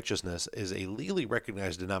Our Righteousness, is a legally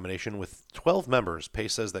recognized denomination with 12 members.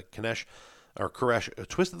 Pace says that Koresh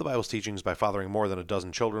twisted the Bible's teachings by fathering more than a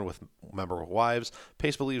dozen children with member wives.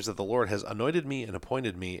 Pace believes that the Lord has anointed me and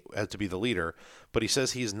appointed me as to be the leader, but he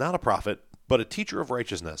says he is not a prophet, but a teacher of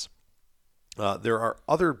righteousness. There are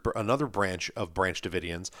another branch of Branch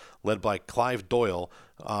Davidians led by Clive Doyle.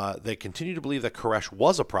 They continue to believe that Koresh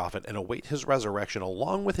was a prophet and await his resurrection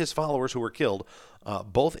along with his followers who were killed.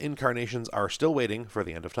 Both incarnations are still waiting for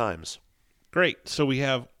the end of times. Great. So we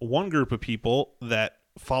have one group of people that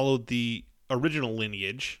followed the original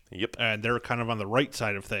lineage. Yep. And they're kind of on the right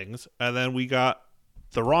side of things. And then we got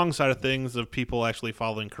the wrong side of things of people actually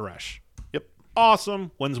following Koresh. Yep.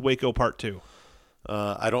 Awesome. When's Waco Part 2?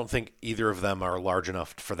 I don't think either of them are large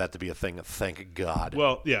enough for that to be a thing. Thank God.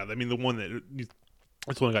 Well, yeah. I mean, the one that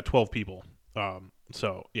it's only got 12 people.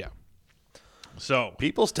 So yeah. So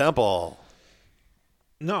People's Temple.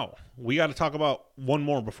 No, we got to talk about one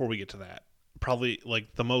more before we get to that. Probably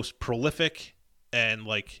the most prolific and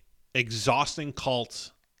exhausting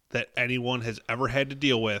cult that anyone has ever had to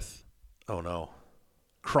deal with. Oh no.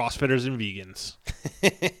 CrossFitters and vegans.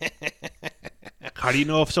 How do you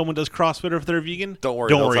know if someone does CrossFit or if they're vegan? Don't worry,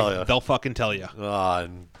 Don't they'll worry. tell you. They'll fucking tell you.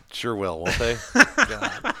 Sure will, won't they?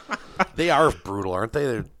 God. They are brutal, aren't they?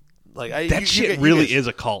 They're, that shit really is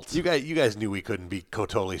a cult. You guys knew we couldn't be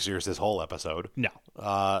totally serious this whole episode. No.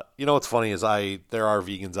 What's funny is there are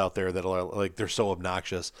vegans out there that are they're so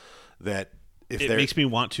obnoxious that it makes me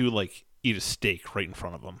want to eat a steak right in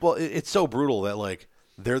front of them. Well, it's so brutal that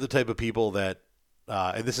they're the type of people that,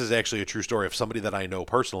 and this is actually a true story of somebody that I know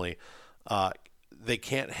personally. They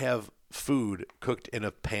can't have food cooked in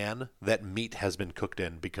a pan that meat has been cooked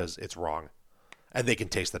in because it's wrong, and they can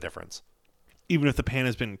taste the difference. Even if the pan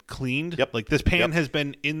has been cleaned? Yep. This pan has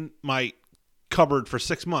been in my cupboard for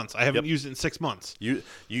 6 months. I haven't used it in 6 months. You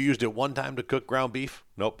used it one time to cook ground beef?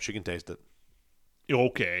 Nope, she can taste it.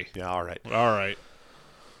 Okay. Yeah, all right. All right.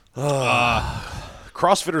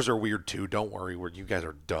 CrossFitters are weird too. Don't worry, you guys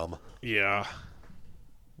are dumb. Yeah.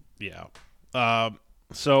 Yeah.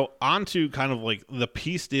 So on to kind of the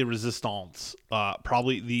piece de resistance.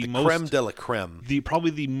 Probably the most creme de la creme.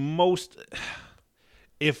 Probably the most.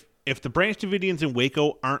 If the Branch Davidians in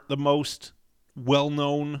Waco aren't the most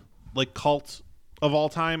well-known cult, of all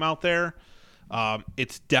time out there,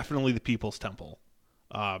 it's definitely the People's Temple.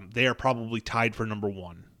 They are probably tied for number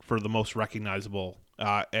one for the most recognizable.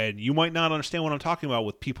 And you might not understand what I'm talking about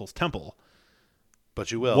with People's Temple.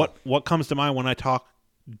 But you will. What comes to mind when I talk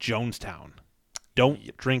Jonestown?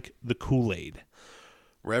 Don't drink the Kool-Aid.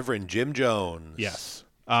 Reverend Jim Jones. Yes.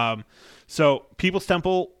 So People's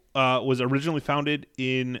Temple was originally founded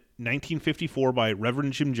in 1954 by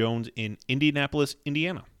Reverend Jim Jones in Indianapolis,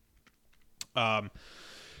 Indiana.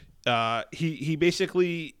 He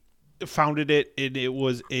basically founded it, and it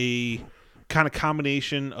was a kind of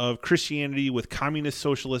combination of Christianity with communist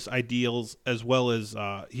socialist ideals, as well as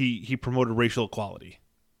he promoted racial equality.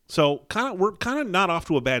 So we're kind of not off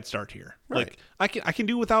to a bad start here. Right. Like I can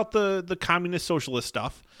do without the communist socialist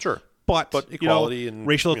stuff. Sure. But equality and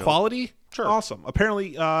racial equality, sure. Awesome.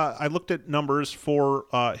 Apparently, I looked at numbers for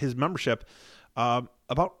his membership.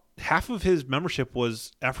 About half of his membership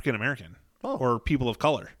was African American or people of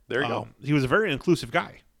color. There you go. He was a very inclusive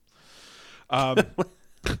guy. Oh,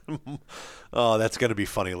 that's going to be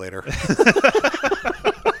funny later.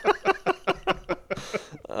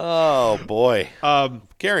 Oh, boy.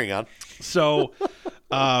 Carrying on. So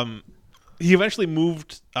he eventually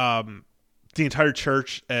moved the entire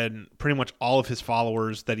church and pretty much all of his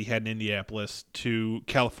followers that he had in Indianapolis to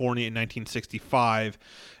California in 1965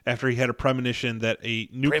 after he had a premonition that a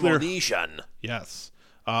nuclear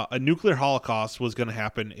holocaust was going to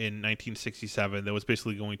happen in 1967 that was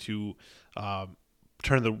basically going to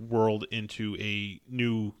turn the world into a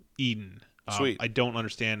new Eden. Sweet. I don't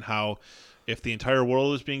understand how, if the entire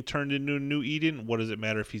world is being turned into a new Eden, what does it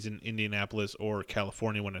matter if he's in Indianapolis or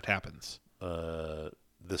California when it happens?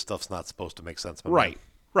 This stuff's not supposed to make sense. Right.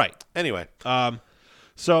 Anyway.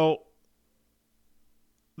 So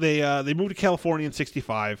they moved to California in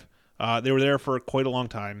 65. They were there for quite a long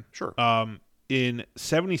time. Sure. In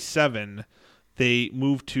 77, they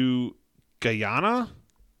moved to Guyana.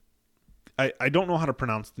 I don't know how to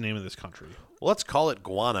pronounce the name of this country. Let's call it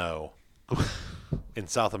guano in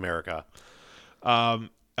South America.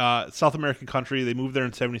 South American country. They moved there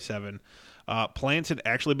in 77. Plans had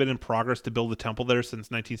actually been in progress to build a temple there since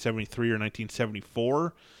 1973 or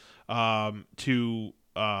 1974.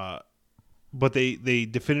 But they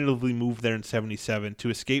definitively moved there in 77 to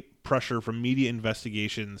escape pressure from media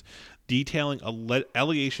investigations detailing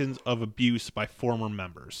allegations of abuse by former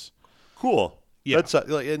members. Cool. Yeah. That's,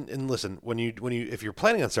 and listen, when you if you're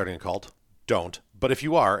planning on starting a cult, don't. But if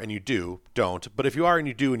you are and you do, don't. But if you are and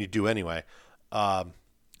you do anyway,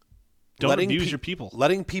 Don't abuse your people.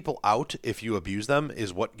 Letting people out if you abuse them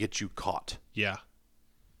is what gets you caught. Yeah.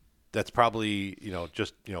 That's probably,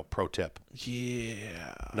 just, pro tip.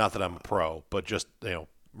 Yeah. Not that I'm a pro, but just,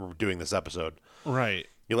 we're doing this episode. Right.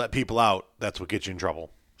 You let people out, that's what gets you in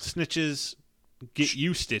trouble. Snitches get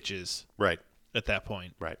you stitches. Right. At that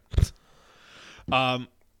point. Right.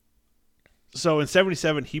 So in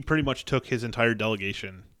 77, he pretty much took his entire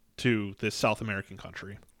delegation to this South American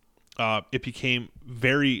country. It became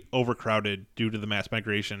very overcrowded due to the mass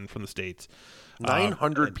migration from the States.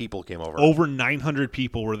 900 people came over. Over 900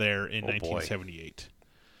 people were there in 1978.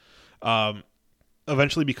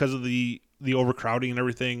 Eventually, because of the overcrowding and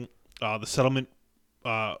everything, the settlement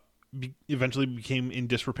eventually became in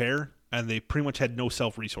disrepair, and they pretty much had no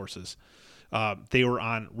self-resources. They were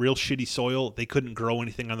on real shitty soil. They couldn't grow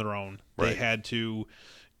anything on their own. Right. They had to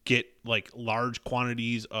get large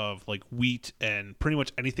quantities of wheat and pretty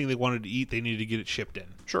much anything they wanted to eat. They needed to get it shipped in.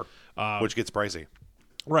 Sure. Which gets pricey.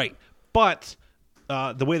 Right. But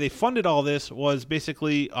the way they funded all this was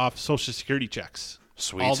basically off Social Security checks.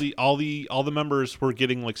 Sweet. All the members were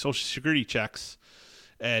getting Social Security checks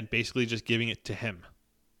and basically just giving it to him.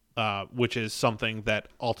 Which is something that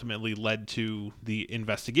ultimately led to the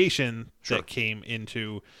investigation that came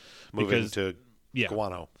into moving to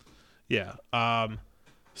guano. Yeah.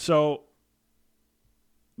 So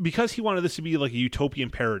because he wanted this to be a utopian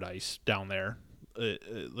paradise down there,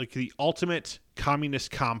 the ultimate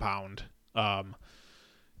communist compound, there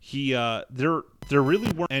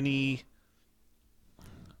really weren't any.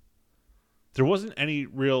 There wasn't any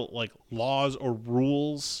real laws or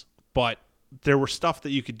rules, but there were stuff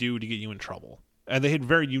that you could do to get you in trouble. And they had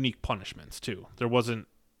very unique punishments too. There wasn't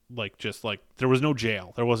there was no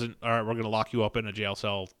jail. There wasn't, all right, we're going to lock you up in a jail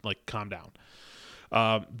cell, calm down.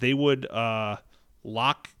 They would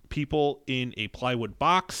lock people in a plywood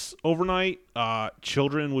box overnight.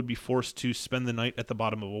 Children would be forced to spend the night at the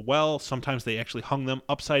bottom of a well. Sometimes they actually hung them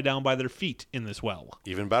upside down by their feet in this well.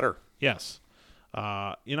 Even better. Yes.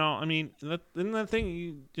 Isn't that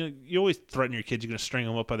thing, you always threaten your kids you're going to string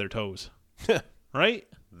them up by their toes. Right?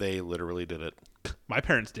 They literally did it. My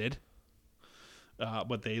parents did.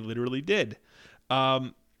 But they literally did.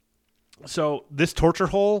 So this torture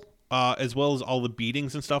hole, as well as all the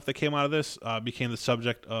beatings and stuff that came out of this, became the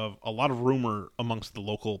subject of a lot of rumor amongst the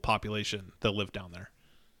local population that lived down there.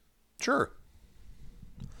 Sure.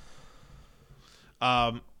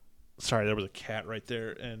 Sorry, there was a cat right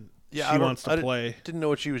there, and Yeah, she wants to play. Didn't know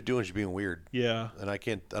what she was doing. She's being weird. Yeah. And I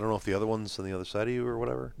don't know if the other one's on the other side of you or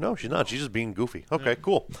whatever. No, she's not. She's just being goofy. Okay,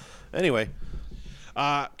 cool. Anyway.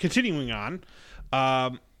 Continuing on.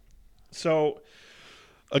 So,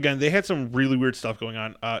 again, they had some really weird stuff going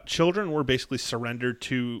on. Children were basically surrendered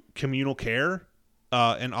to communal care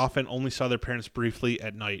and often only saw their parents briefly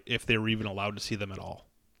at night if they were even allowed to see them at all.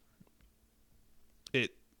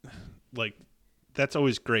 That's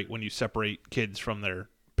always great when you separate kids from their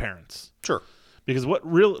parents. Sure. Because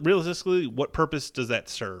realistically, what purpose does that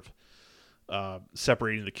serve?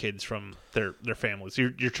 Separating the kids from their families.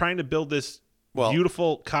 You're trying to build this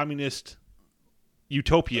beautiful communist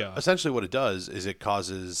utopia. Essentially what it does is it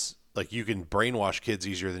causes, like, you can brainwash kids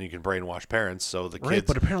easier than you can brainwash parents. So the kids... Right,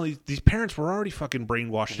 but apparently these parents were already fucking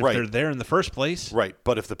brainwashed if they're there in the first place. Right,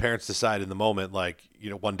 but if the parents decide in the moment, like,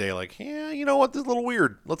 one day, like, yeah, you know what, this is a little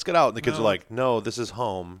weird. Let's get out. And the kids are like, no, this is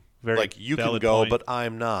home. Very like, you can valid go, point. but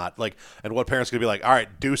I'm not. Like, and what parents going to be like, all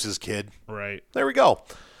right, deuces, kid. Right. There we go.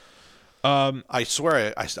 I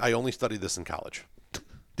swear I only studied this in college.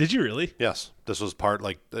 Did you really? Yes. This was part,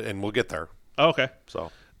 like, and we'll get there. Oh, okay.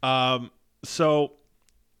 So... So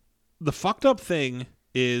the fucked up thing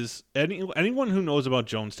is anyone who knows about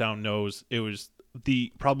Jonestown knows it was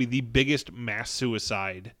probably the biggest mass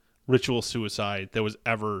suicide, ritual suicide that was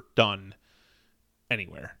ever done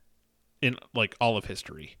anywhere in like all of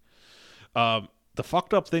history. The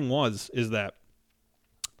fucked up thing is that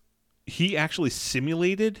he actually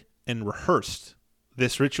simulated and rehearsed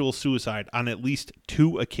this ritual suicide on at least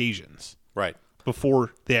 2 occasions. Right.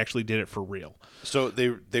 Before they actually did it for real. So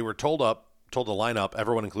they were told to line up,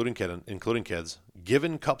 everyone including kids,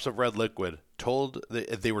 given cups of red liquid,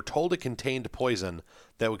 they were told it contained poison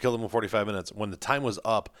that would kill them in 45 minutes. When the time was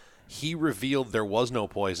up, he revealed there was no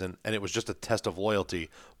poison and it was just a test of loyalty,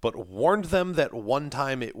 but warned them that one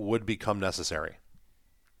time it would become necessary.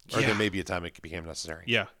 Or there may be a time it became necessary.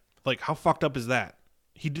 Yeah. Like, how fucked up is that?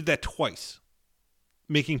 He did that twice,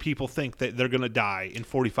 making people think that they're going to die in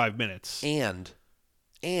 45 minutes. And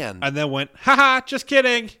then went, haha, just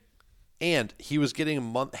kidding. And he was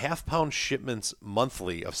getting half-pound shipments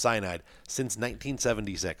monthly of cyanide since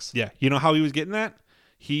 1976. Yeah. You know how he was getting that?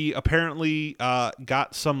 He apparently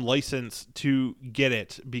got some license to get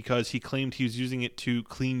it because he claimed he was using it to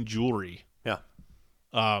clean jewelry. Yeah.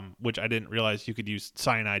 Which I didn't realize you could use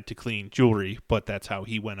cyanide to clean jewelry, but that's how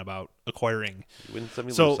he went about acquiring. You win some, you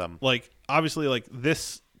lose So, some. like, obviously, like,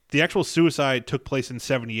 the actual suicide took place in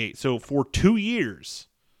 1978. So, for 2 years...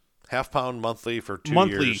 Half-pound monthly for 2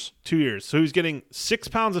 years. 2 years. So, he was getting 6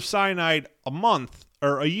 pounds of cyanide a month,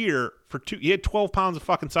 or a year, for 2... He had 12 pounds of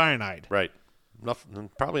fucking cyanide. Right.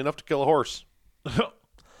 Probably enough to kill a horse.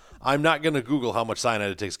 I'm not going to Google how much cyanide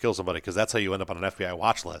it takes to kill somebody, because that's how you end up on an FBI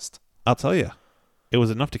watch list. I'll tell you. It was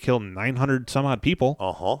enough to kill 900 some odd people.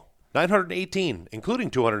 918, including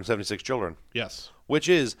 276 children. Yes. Which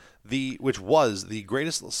was the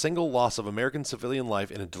greatest single loss of American civilian life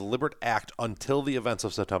in a deliberate act until the events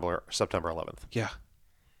of September 11th. Yeah.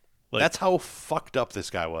 That's how fucked up this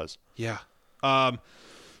guy was. Yeah.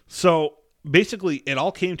 So basically, it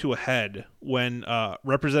all came to a head when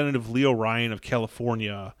Representative Leo Ryan of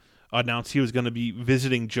California announced he was going to be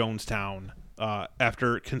visiting Jonestown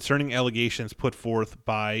after concerning allegations put forth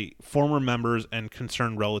by former members and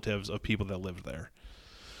concerned relatives of people that lived there.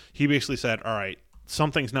 He basically said, all right,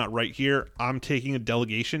 something's not right here. I'm taking a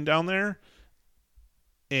delegation down there,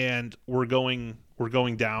 and we're going to go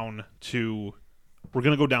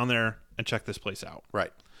down there and check this place out.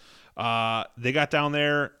 Right. They got down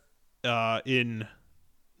there in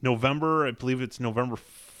November. I believe it's November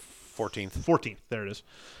 14th. 14th. There it is.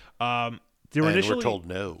 They were and initially we're told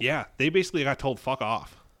no. Yeah, they basically got told fuck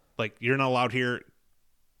off. Like, you're not allowed here.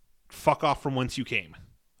 Fuck off from whence you came.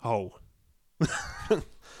 Oh.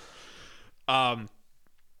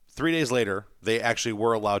 3 days later, they actually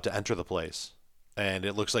were allowed to enter the place. And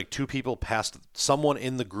it looks like 2 people passed someone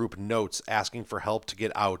in the group notes asking for help to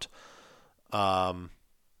get out. And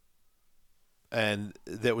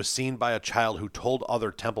that was seen by a child who told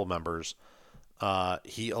other temple members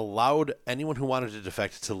he allowed anyone who wanted to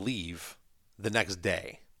defect to leave the next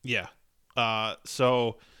day. Yeah.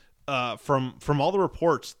 So from all the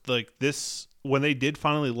reports, like, this, when they did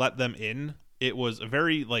finally let them in, it was a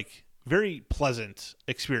very pleasant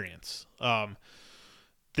experience. The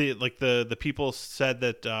people said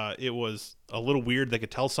that it was a little weird. They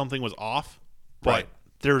could tell something was off, but Right.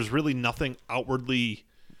 there's really nothing outwardly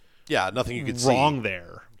nothing you could wrong see.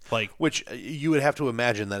 there. Like, Which you would have to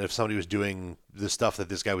imagine that if somebody was doing the stuff that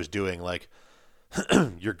this guy was doing, like,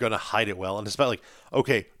 you're going to hide it well. And it's about like,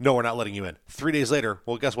 okay, no, we're not letting you in. 3 days later,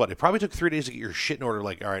 well, guess what? It probably took 3 days to get your shit in order.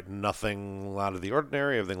 Like, all right, nothing out of the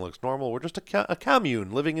ordinary. Everything looks normal. We're just a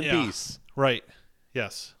commune living in yeah, peace. right.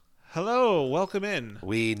 Yes. Hello, welcome in.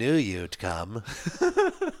 We knew you'd come.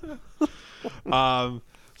 A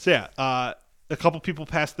couple people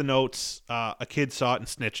passed the notes. A kid saw it and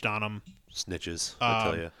snitched on him. Snitches, I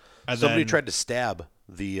tell you. and Somebody then- tried to stab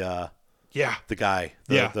the guy,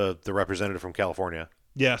 the representative from California.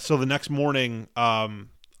 Yeah, so the next morning,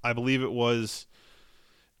 I believe it was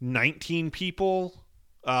 19 people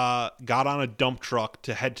got on a dump truck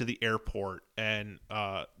to head to the airport, and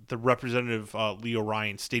the representative, Leo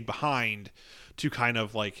Ryan, stayed behind to kind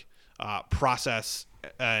of like process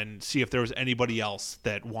and see if there was anybody else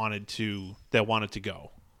that wanted to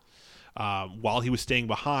go. While he was staying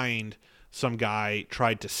behind, some guy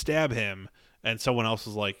tried to stab him, and someone else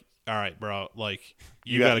was like, all right, bro, like,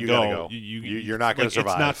 you gotta go. You're not going to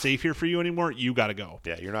survive. It's not safe here for you anymore. You gotta go.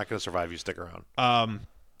 Yeah, you're not going to survive. You stick around.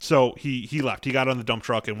 So he left. He got on the dump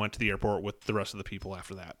truck and went to the airport with the rest of the people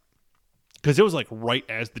after that. Because it was like right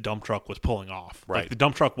as the dump truck was pulling off. Right. Like, the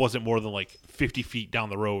dump truck wasn't more than like 50 feet down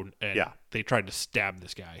the road, and Yeah. they tried to stab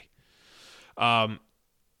this guy.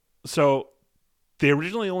 So they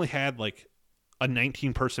originally only had like a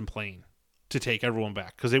 19-person plane to take everyone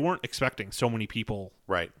back because they weren't expecting so many people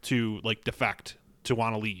Right. to like defect, to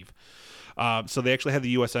want to leave. So they actually had the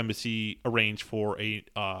U.S. Embassy arrange for a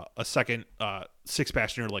second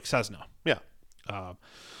 6-passenger like Cessna. Yeah.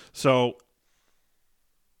 So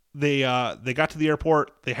they got to the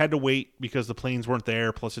airport. They had to wait because the planes weren't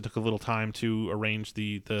there. Plus, it took a little time to arrange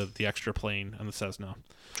the extra plane on the Cessna.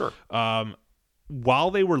 Sure.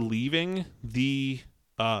 While they were leaving the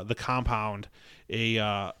compound,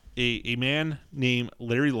 a man named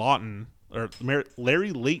Larry Layton,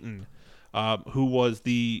 who was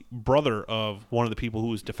the brother of one of the people who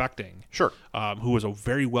was defecting. Sure. Who was a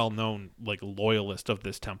very well-known like loyalist of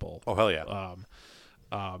this temple. Oh, hell yeah.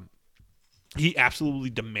 He absolutely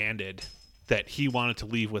demanded that he wanted to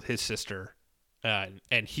leave with his sister,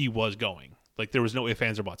 and he was going. Like, there was no ifs,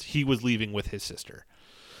 ands, or buts. He was leaving with his sister.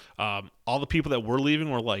 All the people that were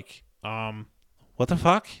leaving were like, what the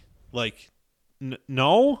fuck? Like,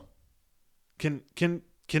 no? Can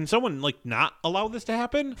someone, like, not allow this to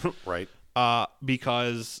happen? Right.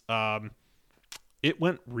 Because it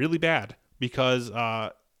went really bad. Because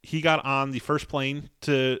he got on the first plane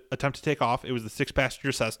to attempt to take off. It was the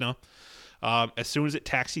 6-passenger Cessna. As soon as it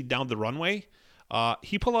taxied down the runway,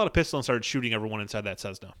 he pulled out a pistol and started shooting everyone inside that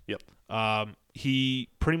Cessna. Yep. He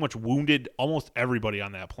pretty much wounded almost everybody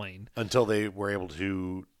on that plane. Until they were able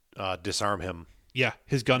to disarm him Yeah,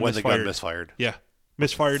 his gun when misfired. the gun misfired. Yeah,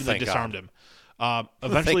 misfired, and they Thank disarmed God. him.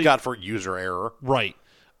 Eventually, Thank God for user error. right.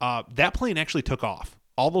 That plane actually took off.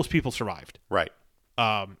 All those people survived. Right.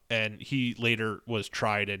 And he later was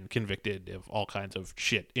tried and convicted of all kinds of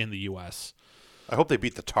shit in the U.S. I hope they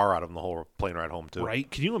beat the tar out of him the whole plane ride home too. Right?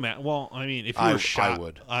 Can you imagine? Well, I mean, if you were shot, I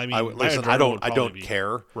would. I mean, Listen, my I adrenaline don't. would I probably don't be-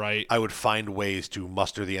 care. Right. I would find ways to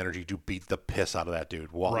muster the energy to beat the piss out of that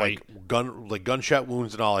dude. Well, Right. like gunshot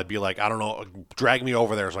wounds and all. I'd be like, I don't know, drag me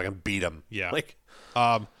over there so I can beat him. Yeah. Like,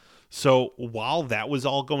 So while that was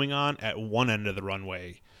all going on at one end of the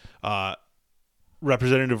runway,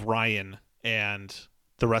 Representative Ryan and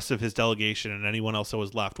the rest of his delegation and anyone else that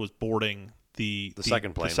was left was boarding the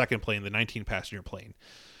second plane. the second plane, the 19-passenger plane.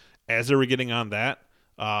 As they were getting on that,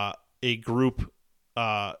 a group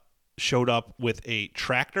showed up with a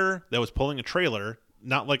tractor that was pulling a trailer,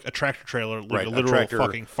 not like a tractor trailer, like Right, a a literal tractor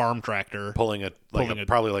fucking farm tractor. pulling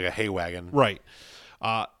probably like a hay wagon. Right.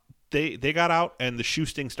 They got out and the shoe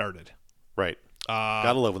sting started. Right.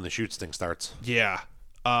 Gotta love when the shoot sting starts. Yeah.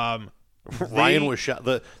 Ryan was shot.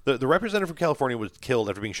 The representative from California was killed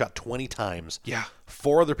after being shot 20 times. Yeah.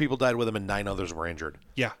 4 other people died with him, and 9 others were injured.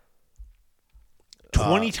 Yeah.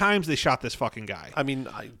 20 times they shot this fucking guy. I mean,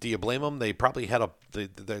 do you blame them? They probably had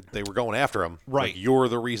they were going after him. Right. Like, you're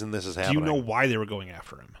the reason this is Do happening. you know why they were going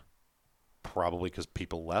after him? Probably because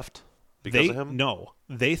people left because of him. No.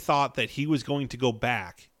 They thought that he was going to go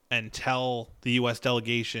back and tell the U.S.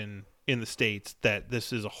 delegation in the States that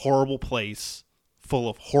this is a horrible place full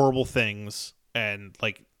of horrible things, and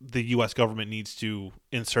like the U.S. government needs to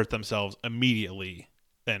insert themselves immediately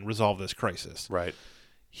and resolve this crisis. Right.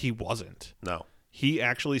 He wasn't. No. He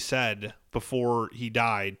actually said before he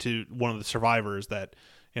died to one of the survivors that,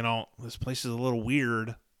 you know, this place is a little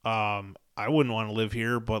weird. I wouldn't want to live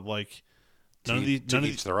here, but like None of these,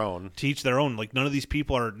 each their own. To each their own. Like, none of these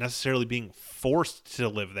people are necessarily being forced to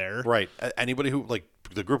live there. Right. Anybody who, like,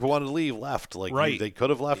 the group who wanted to leave left. Like, right. They could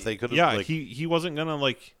have left. They could have. Yeah, like, he wasn't gonna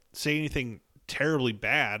like say anything terribly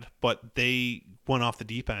bad, but they went off the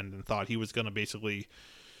deep end and thought he was gonna basically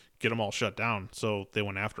get them all shut down. So they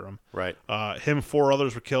went after him. Right. Him, 4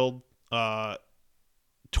 others were killed. 20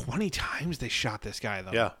 times they shot this guy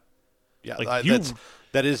though. Yeah. Yeah. Like,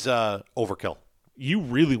 that is overkill. You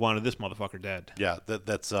really wanted this motherfucker dead. Yeah.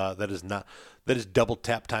 That is double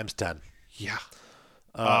tap times 10. Yeah.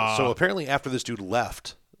 So apparently after this dude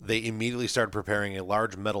left, they immediately started preparing a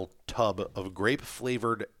large metal tub of grape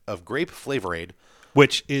Flavor Aid,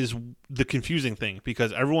 which is the confusing thing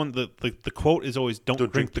because everyone the quote is always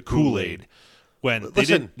don't drink the Kool-Aid. When they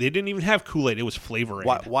didn't even have Kool-Aid, it was Flavor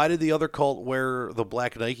Aid. Why did the other cult wear the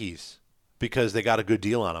black Nikes? Because they got a good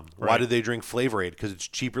deal on them. Right. Why did they drink Flavor Aid? Because it's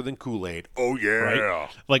cheaper than Kool-Aid. Oh yeah. Right?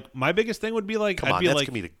 Like my biggest thing would be like, that's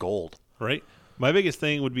comedic gold. Right. My biggest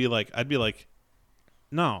thing would be like, I'd be like,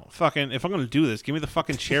 no, fucking, if I'm going to do this, give me the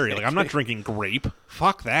fucking cherry. Like, I'm not drinking grape.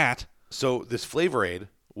 Fuck that. So this Flavor Aid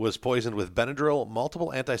was poisoned with Benadryl,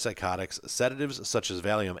 multiple antipsychotics, sedatives such as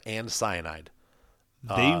Valium, and cyanide.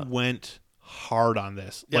 They went hard on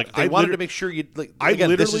this. Yeah, like they wanted to make sure you. Like, I again,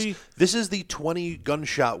 literally. This is the 20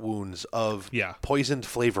 gunshot wounds of poisoned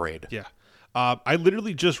Flavor Aid. Yeah. I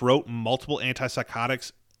literally just wrote multiple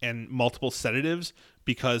antipsychotics and multiple sedatives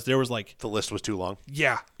because there was like. The list was too long.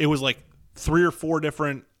 Yeah. It was like 3 or 4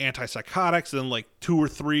 different antipsychotics and then like 2 or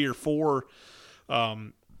 3 or 4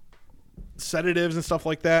 sedatives and stuff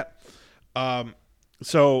like that.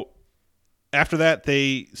 So after that,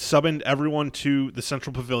 they summoned everyone to the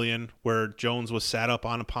central pavilion where Jones was sat up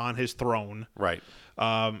upon his throne. Right.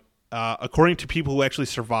 According to people who actually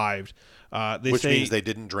survived, which means they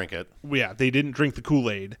didn't drink it. Yeah, they didn't drink the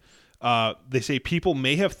Kool-Aid. They say people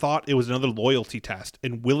may have thought it was another loyalty test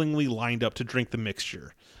and willingly lined up to drink the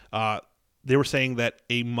mixture. They were saying that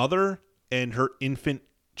a mother and her infant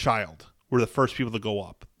child were the first people to go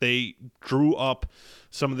up. They drew up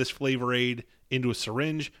some of this Flavor Aid into a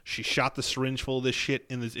syringe. She shot the syringe full of this shit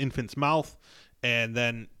in this infant's mouth and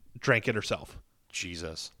then drank it herself.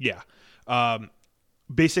 Jesus. Yeah.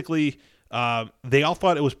 Basically, they all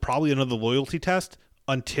thought it was probably another loyalty test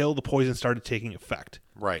until the poison started taking effect.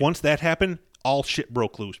 Right. Once that happened, all shit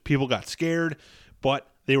broke loose. People got scared, but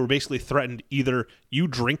they were basically threatened either you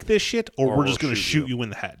drink this shit or we're just going to shoot you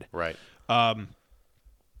in the head. Right.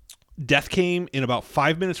 Death came in about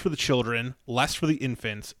 5 minutes for the children, less for the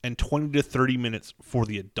infants, and 20 to 30 minutes for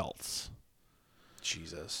the adults.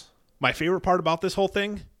 Jesus. My favorite part about this whole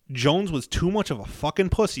thing, Jones was too much of a fucking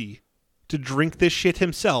pussy to drink this shit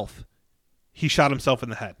himself. He shot himself in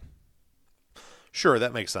the head. Sure,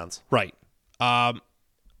 that makes sense. Right.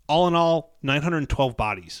 All in all, 912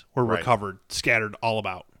 bodies were recovered, scattered all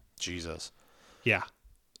about. Jesus. Yeah.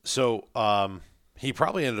 So he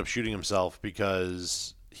probably ended up shooting himself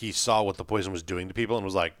because he saw what the poison was doing to people and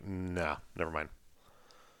was like, nah, never mind.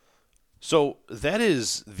 So that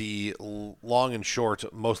is the long and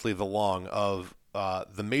short, mostly the long, of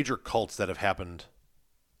the major cults that have happened,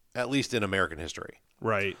 at least in American history.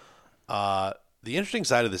 Right. The interesting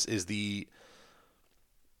side of this is the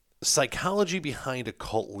psychology behind a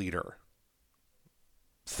cult leader.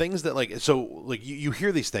 Things that you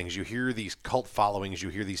hear these things, you hear these cult followings, you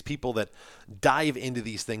hear these people that dive into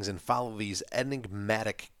these things and follow these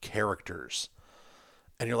enigmatic characters.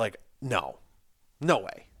 And you're like, no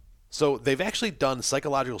way. So they've actually done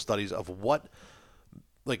psychological studies of what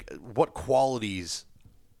qualities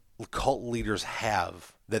cult leaders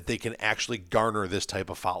have that they can actually garner this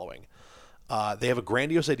type of following. They have a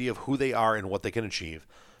grandiose idea of who they are and what they can achieve.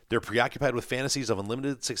 They're preoccupied with fantasies of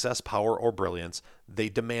unlimited success, power, or brilliance. They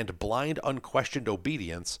demand blind, unquestioned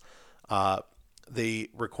obedience. They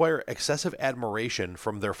require excessive admiration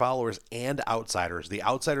from their followers and outsiders. The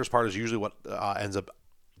outsiders part is usually what ends up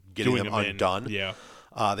getting them undone. Yeah.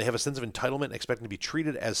 They have a sense of entitlement, expecting to be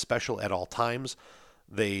treated as special at all times.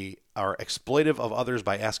 They are exploitive of others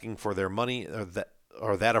by asking for their money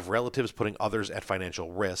or that of relatives, putting others at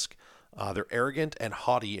financial risk. They're arrogant and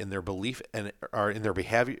haughty in their belief and are in their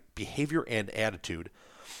behavior and attitude.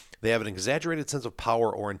 They have an exaggerated sense of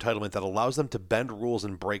power or entitlement that allows them to bend rules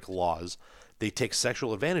and break laws. They take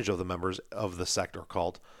sexual advantage of the members of the sect or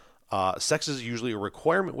cult. Sex is usually a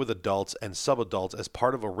requirement with adults and subadults as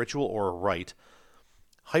part of a ritual or a rite.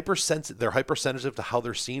 They're hypersensitive to how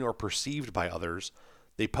they're seen or perceived by others.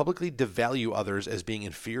 They publicly devalue others as being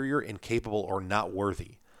inferior, incapable, or not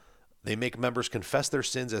worthy. They make members confess their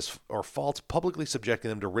sins or faults, publicly subjecting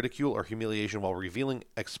them to ridicule or humiliation while revealing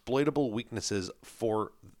exploitable weaknesses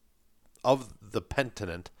of the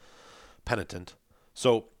penitent. penitent.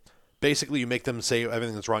 So basically, you make them say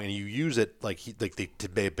everything that's wrong, and you use it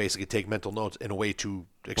they basically take mental notes in a way to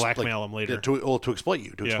Blackmail them later. to exploit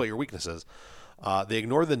you, to exploit your weaknesses. They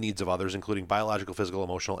ignore the needs of others, including biological, physical,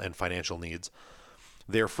 emotional, and financial needs.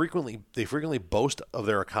 They frequently boast of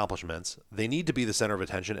their accomplishments. They need to be the center of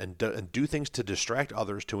attention and do things to distract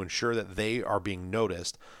others to ensure that they are being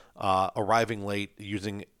noticed. Arriving late,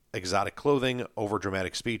 using exotic clothing, over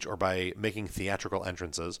dramatic speech, or by making theatrical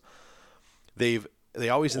entrances. They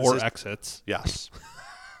always insist, or exits. Yes.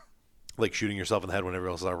 Like shooting yourself in the head when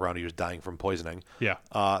everyone else around you is dying from poisoning. Yeah.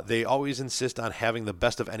 They always insist on having the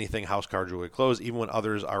best of anything: house, car, jewelry, clothes, even when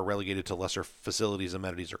others are relegated to lesser facilities,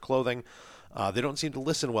 amenities, or clothing. They don't seem to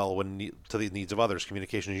listen well to the needs of others.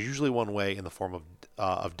 Communication is usually one way, in the form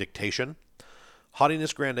of dictation.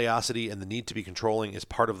 Haughtiness, grandiosity, and the need to be controlling is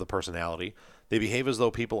part of the personality. They behave as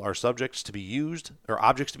though people are subjects to be used, or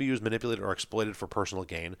objects to be used, manipulated, or exploited for personal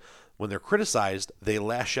gain. When they're criticized, they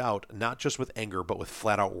lash out, not just with anger, but with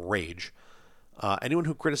flat-out rage. Anyone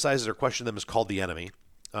who criticizes or questions them is called the enemy.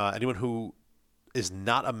 Anyone who is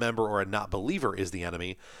not a member or a not believer is the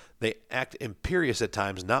enemy. They act imperious at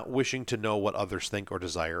times, not wishing to know what others think or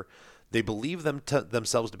desire. They believe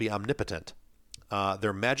themselves to be omnipotent. They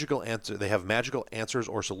have magical answers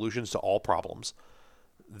or solutions to all problems.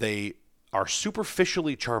 They are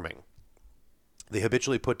superficially charming. They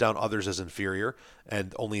habitually put down others as inferior,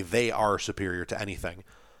 and only they are superior to anything.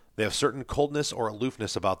 They have certain coldness or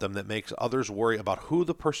aloofness about them that makes others worry about who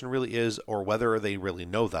the person really is or whether they really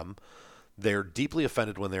know them. They're deeply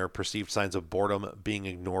offended when there are perceived signs of boredom, being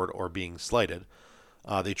ignored, or being slighted.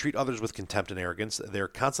 They treat others with contempt and arrogance. They're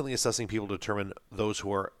constantly assessing people to determine those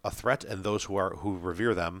who are a threat and those who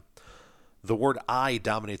revere them. The word "I"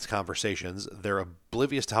 dominates conversations. They're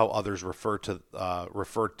oblivious to how others refer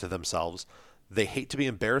to themselves. They hate to be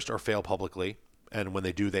embarrassed or fail publicly, and when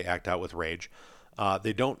they do, they act out with rage.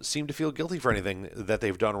 They don't seem to feel guilty for anything that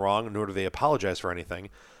they've done wrong, nor do they apologize for anything.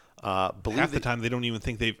 Half the time, they don't even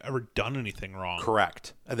think they've ever done anything wrong.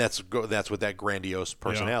 Correct, and that's with that grandiose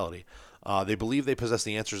personality. Yeah. They believe they possess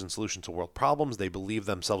the answers and solutions to world problems. They believe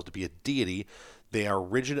themselves to be a deity. They are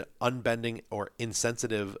rigid, unbending, or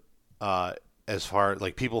insensitive. As far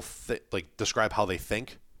like people describe how they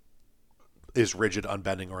think is rigid,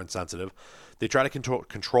 unbending, or insensitive. They try to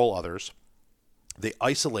control others. They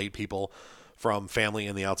isolate people from family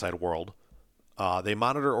and the outside world. They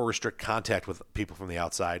monitor or restrict contact with people from the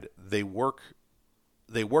outside. They work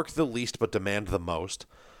the least but demand the most.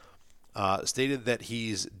 Stated that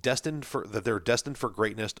they're destined for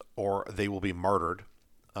greatness or they will be martyred.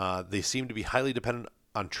 They seem to be highly dependent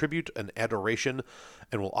on tribute and adoration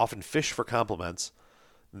and will often fish for compliments.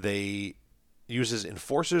 They uses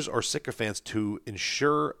enforcers or sycophants to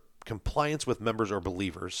ensure compliance with members or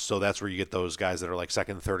believers. So that's where you get those guys that are like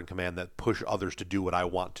second and third in command that push others to do what I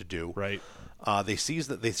want to do. Right. They see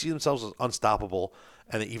themselves as unstoppable,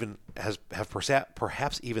 and they even have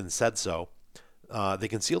perhaps even said so. They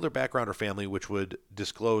conceal their background or family, which would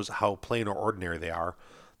disclose how plain or ordinary they are.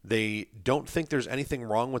 They don't think there's anything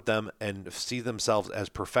wrong with them and see themselves as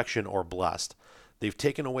perfection or blessed. They've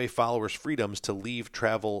taken away followers' freedoms to leave,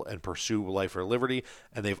 travel, and pursue life or liberty,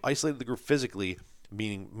 and they've isolated the group physically,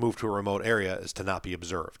 meaning moved to a remote area, is to not be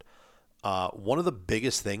observed. One of the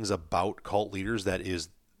biggest things about cult leaders that is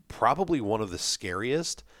probably one of the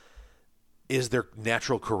scariest is their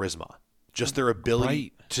natural charisma. Just their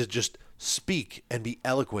ability to just speak and be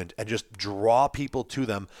eloquent and just draw people to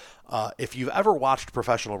them. If you've ever watched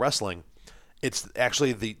professional wrestling, it's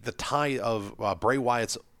actually the tie of Bray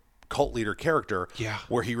Wyatt's cult leader character,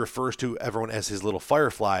 where he refers to everyone as his little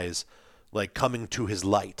fireflies, like coming to his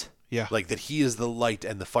light. Yeah. Like that he is the light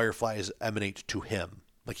and the fireflies emanate to him.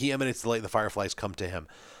 Like he emanates the light and the fireflies come to him.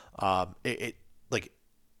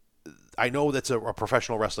 I know that's a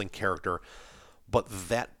professional wrestling character, but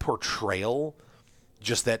that portrayal,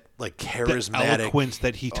 just that like charismatic the eloquence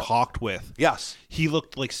that he talked with. Yes. He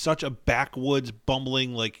looked like such a backwoods,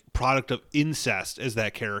 bumbling like product of incest as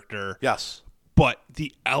that character. Yes. But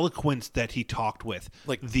the eloquence that he talked with,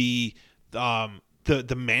 like the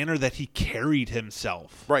manner that he carried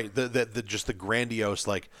himself. Right. The just the grandiose,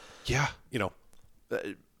 like,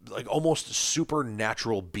 like almost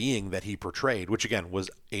supernatural being that he portrayed, which again was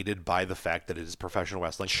aided by the fact that it is professional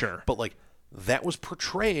wrestling. Sure. But like that was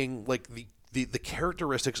portraying like the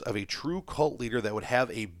characteristics of a true cult leader that would have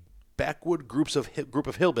a backwood group of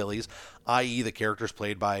hillbillies, i.e. the characters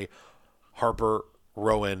played by Harper,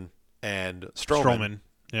 Rowan, and Strowman.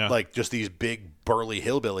 Yeah. Like just these big burly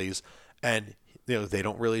hillbillies, and they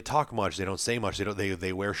don't really talk much, they don't say much,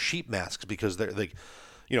 they wear sheep masks because they're like,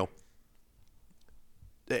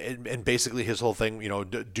 and basically his whole thing,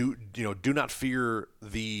 do not fear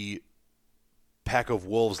the pack of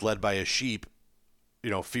wolves led by a sheep,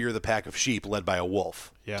 fear the pack of sheep led by a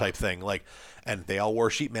wolf type thing. Like, and they all wore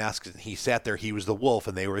sheep masks, and he sat there, he was the wolf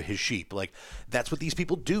and they were his sheep. Like, that's what these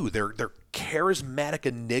people do. They're charismatic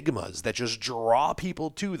enigmas that just draw people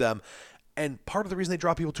to them. And part of the reason they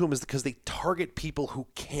draw people to them is because they target people who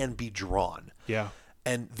can be drawn. Yeah.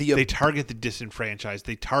 And they target the disenfranchised.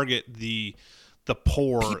 They target the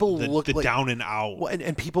poor, people the down and out. Well,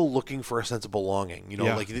 and people looking for a sense of belonging.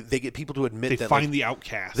 Like they get people to admit that find the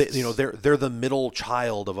outcasts. They're the middle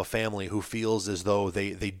child of a family who feels as though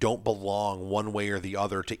they don't belong one way or the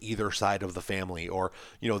other to either side of the family, or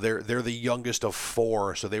they're the youngest of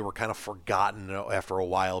 4, so they were kind of forgotten after a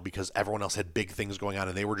while because everyone else had big things going on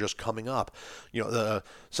and they were just coming up.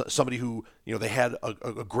 Somebody who they had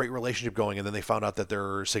a great relationship going, and then they found out that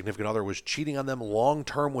their significant other was cheating on them long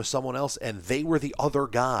term with someone else, and they were the other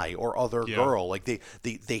guy or other girl. Like they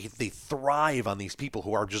thrive on these people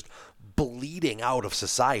who are just bleeding out of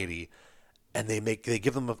society, and they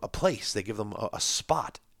give them a place, they give them a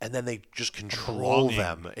spot, and then they just control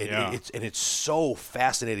them. It's so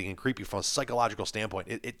fascinating and creepy from a psychological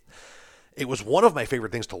standpoint. It was one of my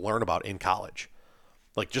favorite things to learn about in college.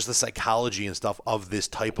 Like, just the psychology and stuff of this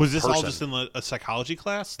type of person. Was this all just in a psychology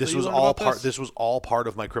class? This was all part. This was all part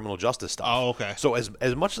of my criminal justice stuff. Oh, okay. So as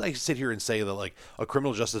much as I sit here and say that like a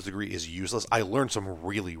criminal justice degree is useless, I learned some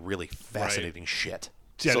really, really fascinating shit.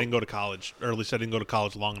 See, I didn't go to college, or at least I didn't go to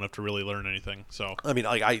college long enough to really learn anything. So I mean,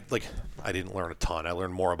 I didn't learn a ton. I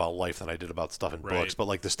learned more about life than I did about stuff in books. But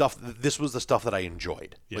like this was the stuff that I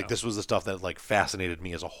enjoyed. Yeah. Like, this was the stuff that like fascinated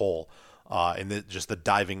me as a whole, and just the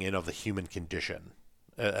diving in of the human condition.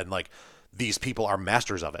 And like, these people are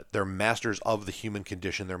masters of it. They're masters of the human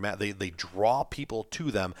condition. They draw people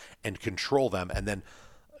to them and control them. And then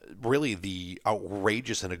really the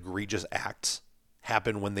outrageous and egregious acts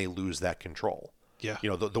happen when they lose that control. Yeah.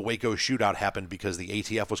 The Waco shootout happened because the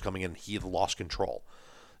ATF was coming in. He had lost control.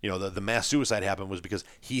 The mass suicide happened was because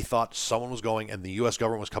he thought someone was going, and the U.S.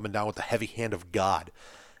 government was coming down with the heavy hand of God,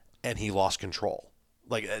 and he lost control.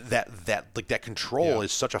 Like that control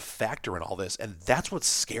is such a factor in all this, and that's what's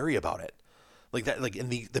scary about it. Like that, like in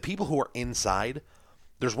the people who are inside,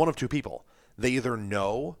 there's one of two people. They either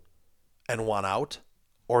know and want out,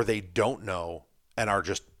 or they don't know and are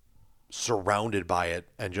just surrounded by it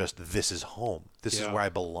and just, this is home. This is where I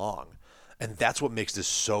belong. And that's what makes this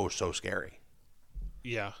so scary.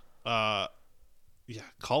 Yeah.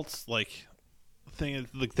 Cults, like,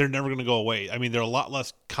 they're never going to go away. I mean, they're a lot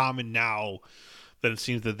less common now than it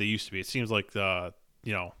seems that they used to be. It seems like the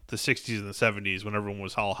 60s and the 70s, when everyone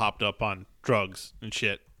was all hopped up on drugs and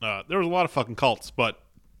shit, there was a lot of fucking cults, but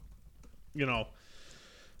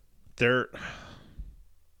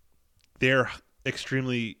they're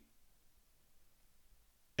extremely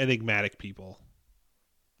enigmatic people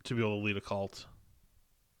to be able to lead a cult.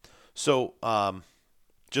 So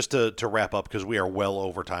just to wrap up, because we are well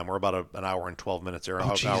over time, we're about an hour and 12 minutes or an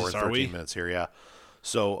hour and 13 minutes here. Yeah.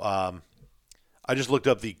 So I just looked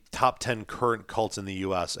up the top 10 current cults in the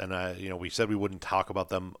U.S., and we said we wouldn't talk about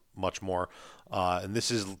them much more. And this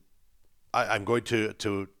is, I'm going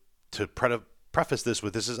to preface this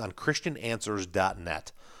with, this is on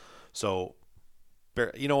ChristianAnswers.net. So,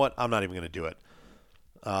 you know what? I'm not even going to do it.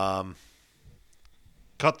 Cut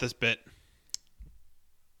this bit.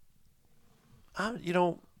 Here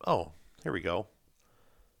we go.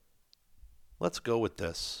 Let's go with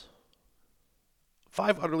this.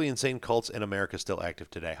 5 utterly insane cults in America still active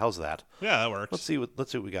today. How's that? Yeah, that works. Let's see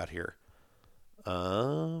what we got here.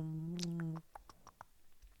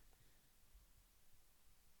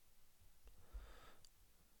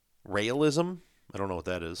 Raelism? I don't know what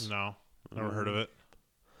that is. No, never heard of it.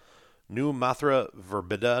 New Mathra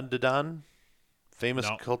Verbidadaan, famous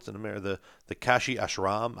cults in America. The Kashi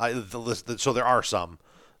Ashram. So there are some.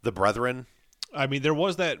 The Brethren. I mean, there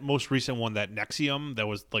was that most recent one, that Nexium, that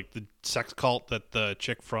was like the sex cult that the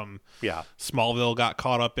chick from Smallville got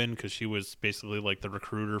caught up in, because she was basically like the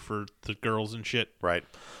recruiter for the girls and shit. Right.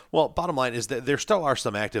 Well, bottom line is that there still are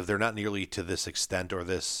some active. They're not nearly to this extent or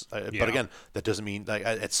this. But again, that doesn't mean, like,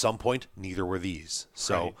 at some point, neither were these.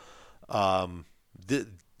 So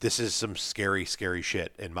this is some scary, scary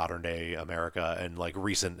shit in modern day America and like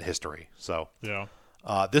recent history. So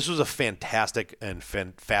this was a fantastic and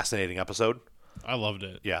fascinating episode. I loved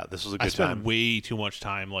it. Yeah, this was a good time. I spent way too much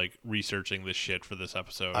time like researching this shit for this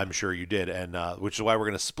episode. I'm sure you did, and which is why we're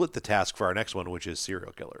going to split the task for our next one, which is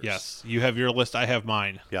serial killers. Yes, you have your list. I have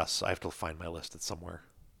mine. Yes, I have to find my list. It's somewhere.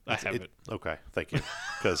 I have it. Okay, thank you.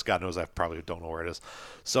 Because God knows I probably don't know where it is.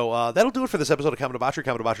 So that'll do it for this episode of Common Debauchery.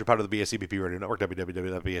 Common Debauchery, part of the BSCBP Radio Network,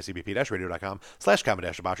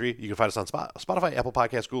 www.bscbp-radio.com/common-debauchery. You can find us on Spotify, Apple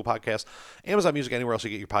Podcasts, Google Podcasts, Amazon Music, anywhere else you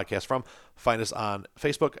get your podcasts from. Find us on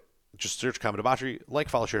Facebook. Just search Common Debauchery. Like,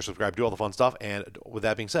 follow, share, subscribe, do all the fun stuff. And with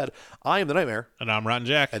that being said, I am the Nightmare. And I'm Rotten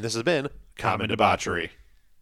Jack. And this has been Common Debauchery.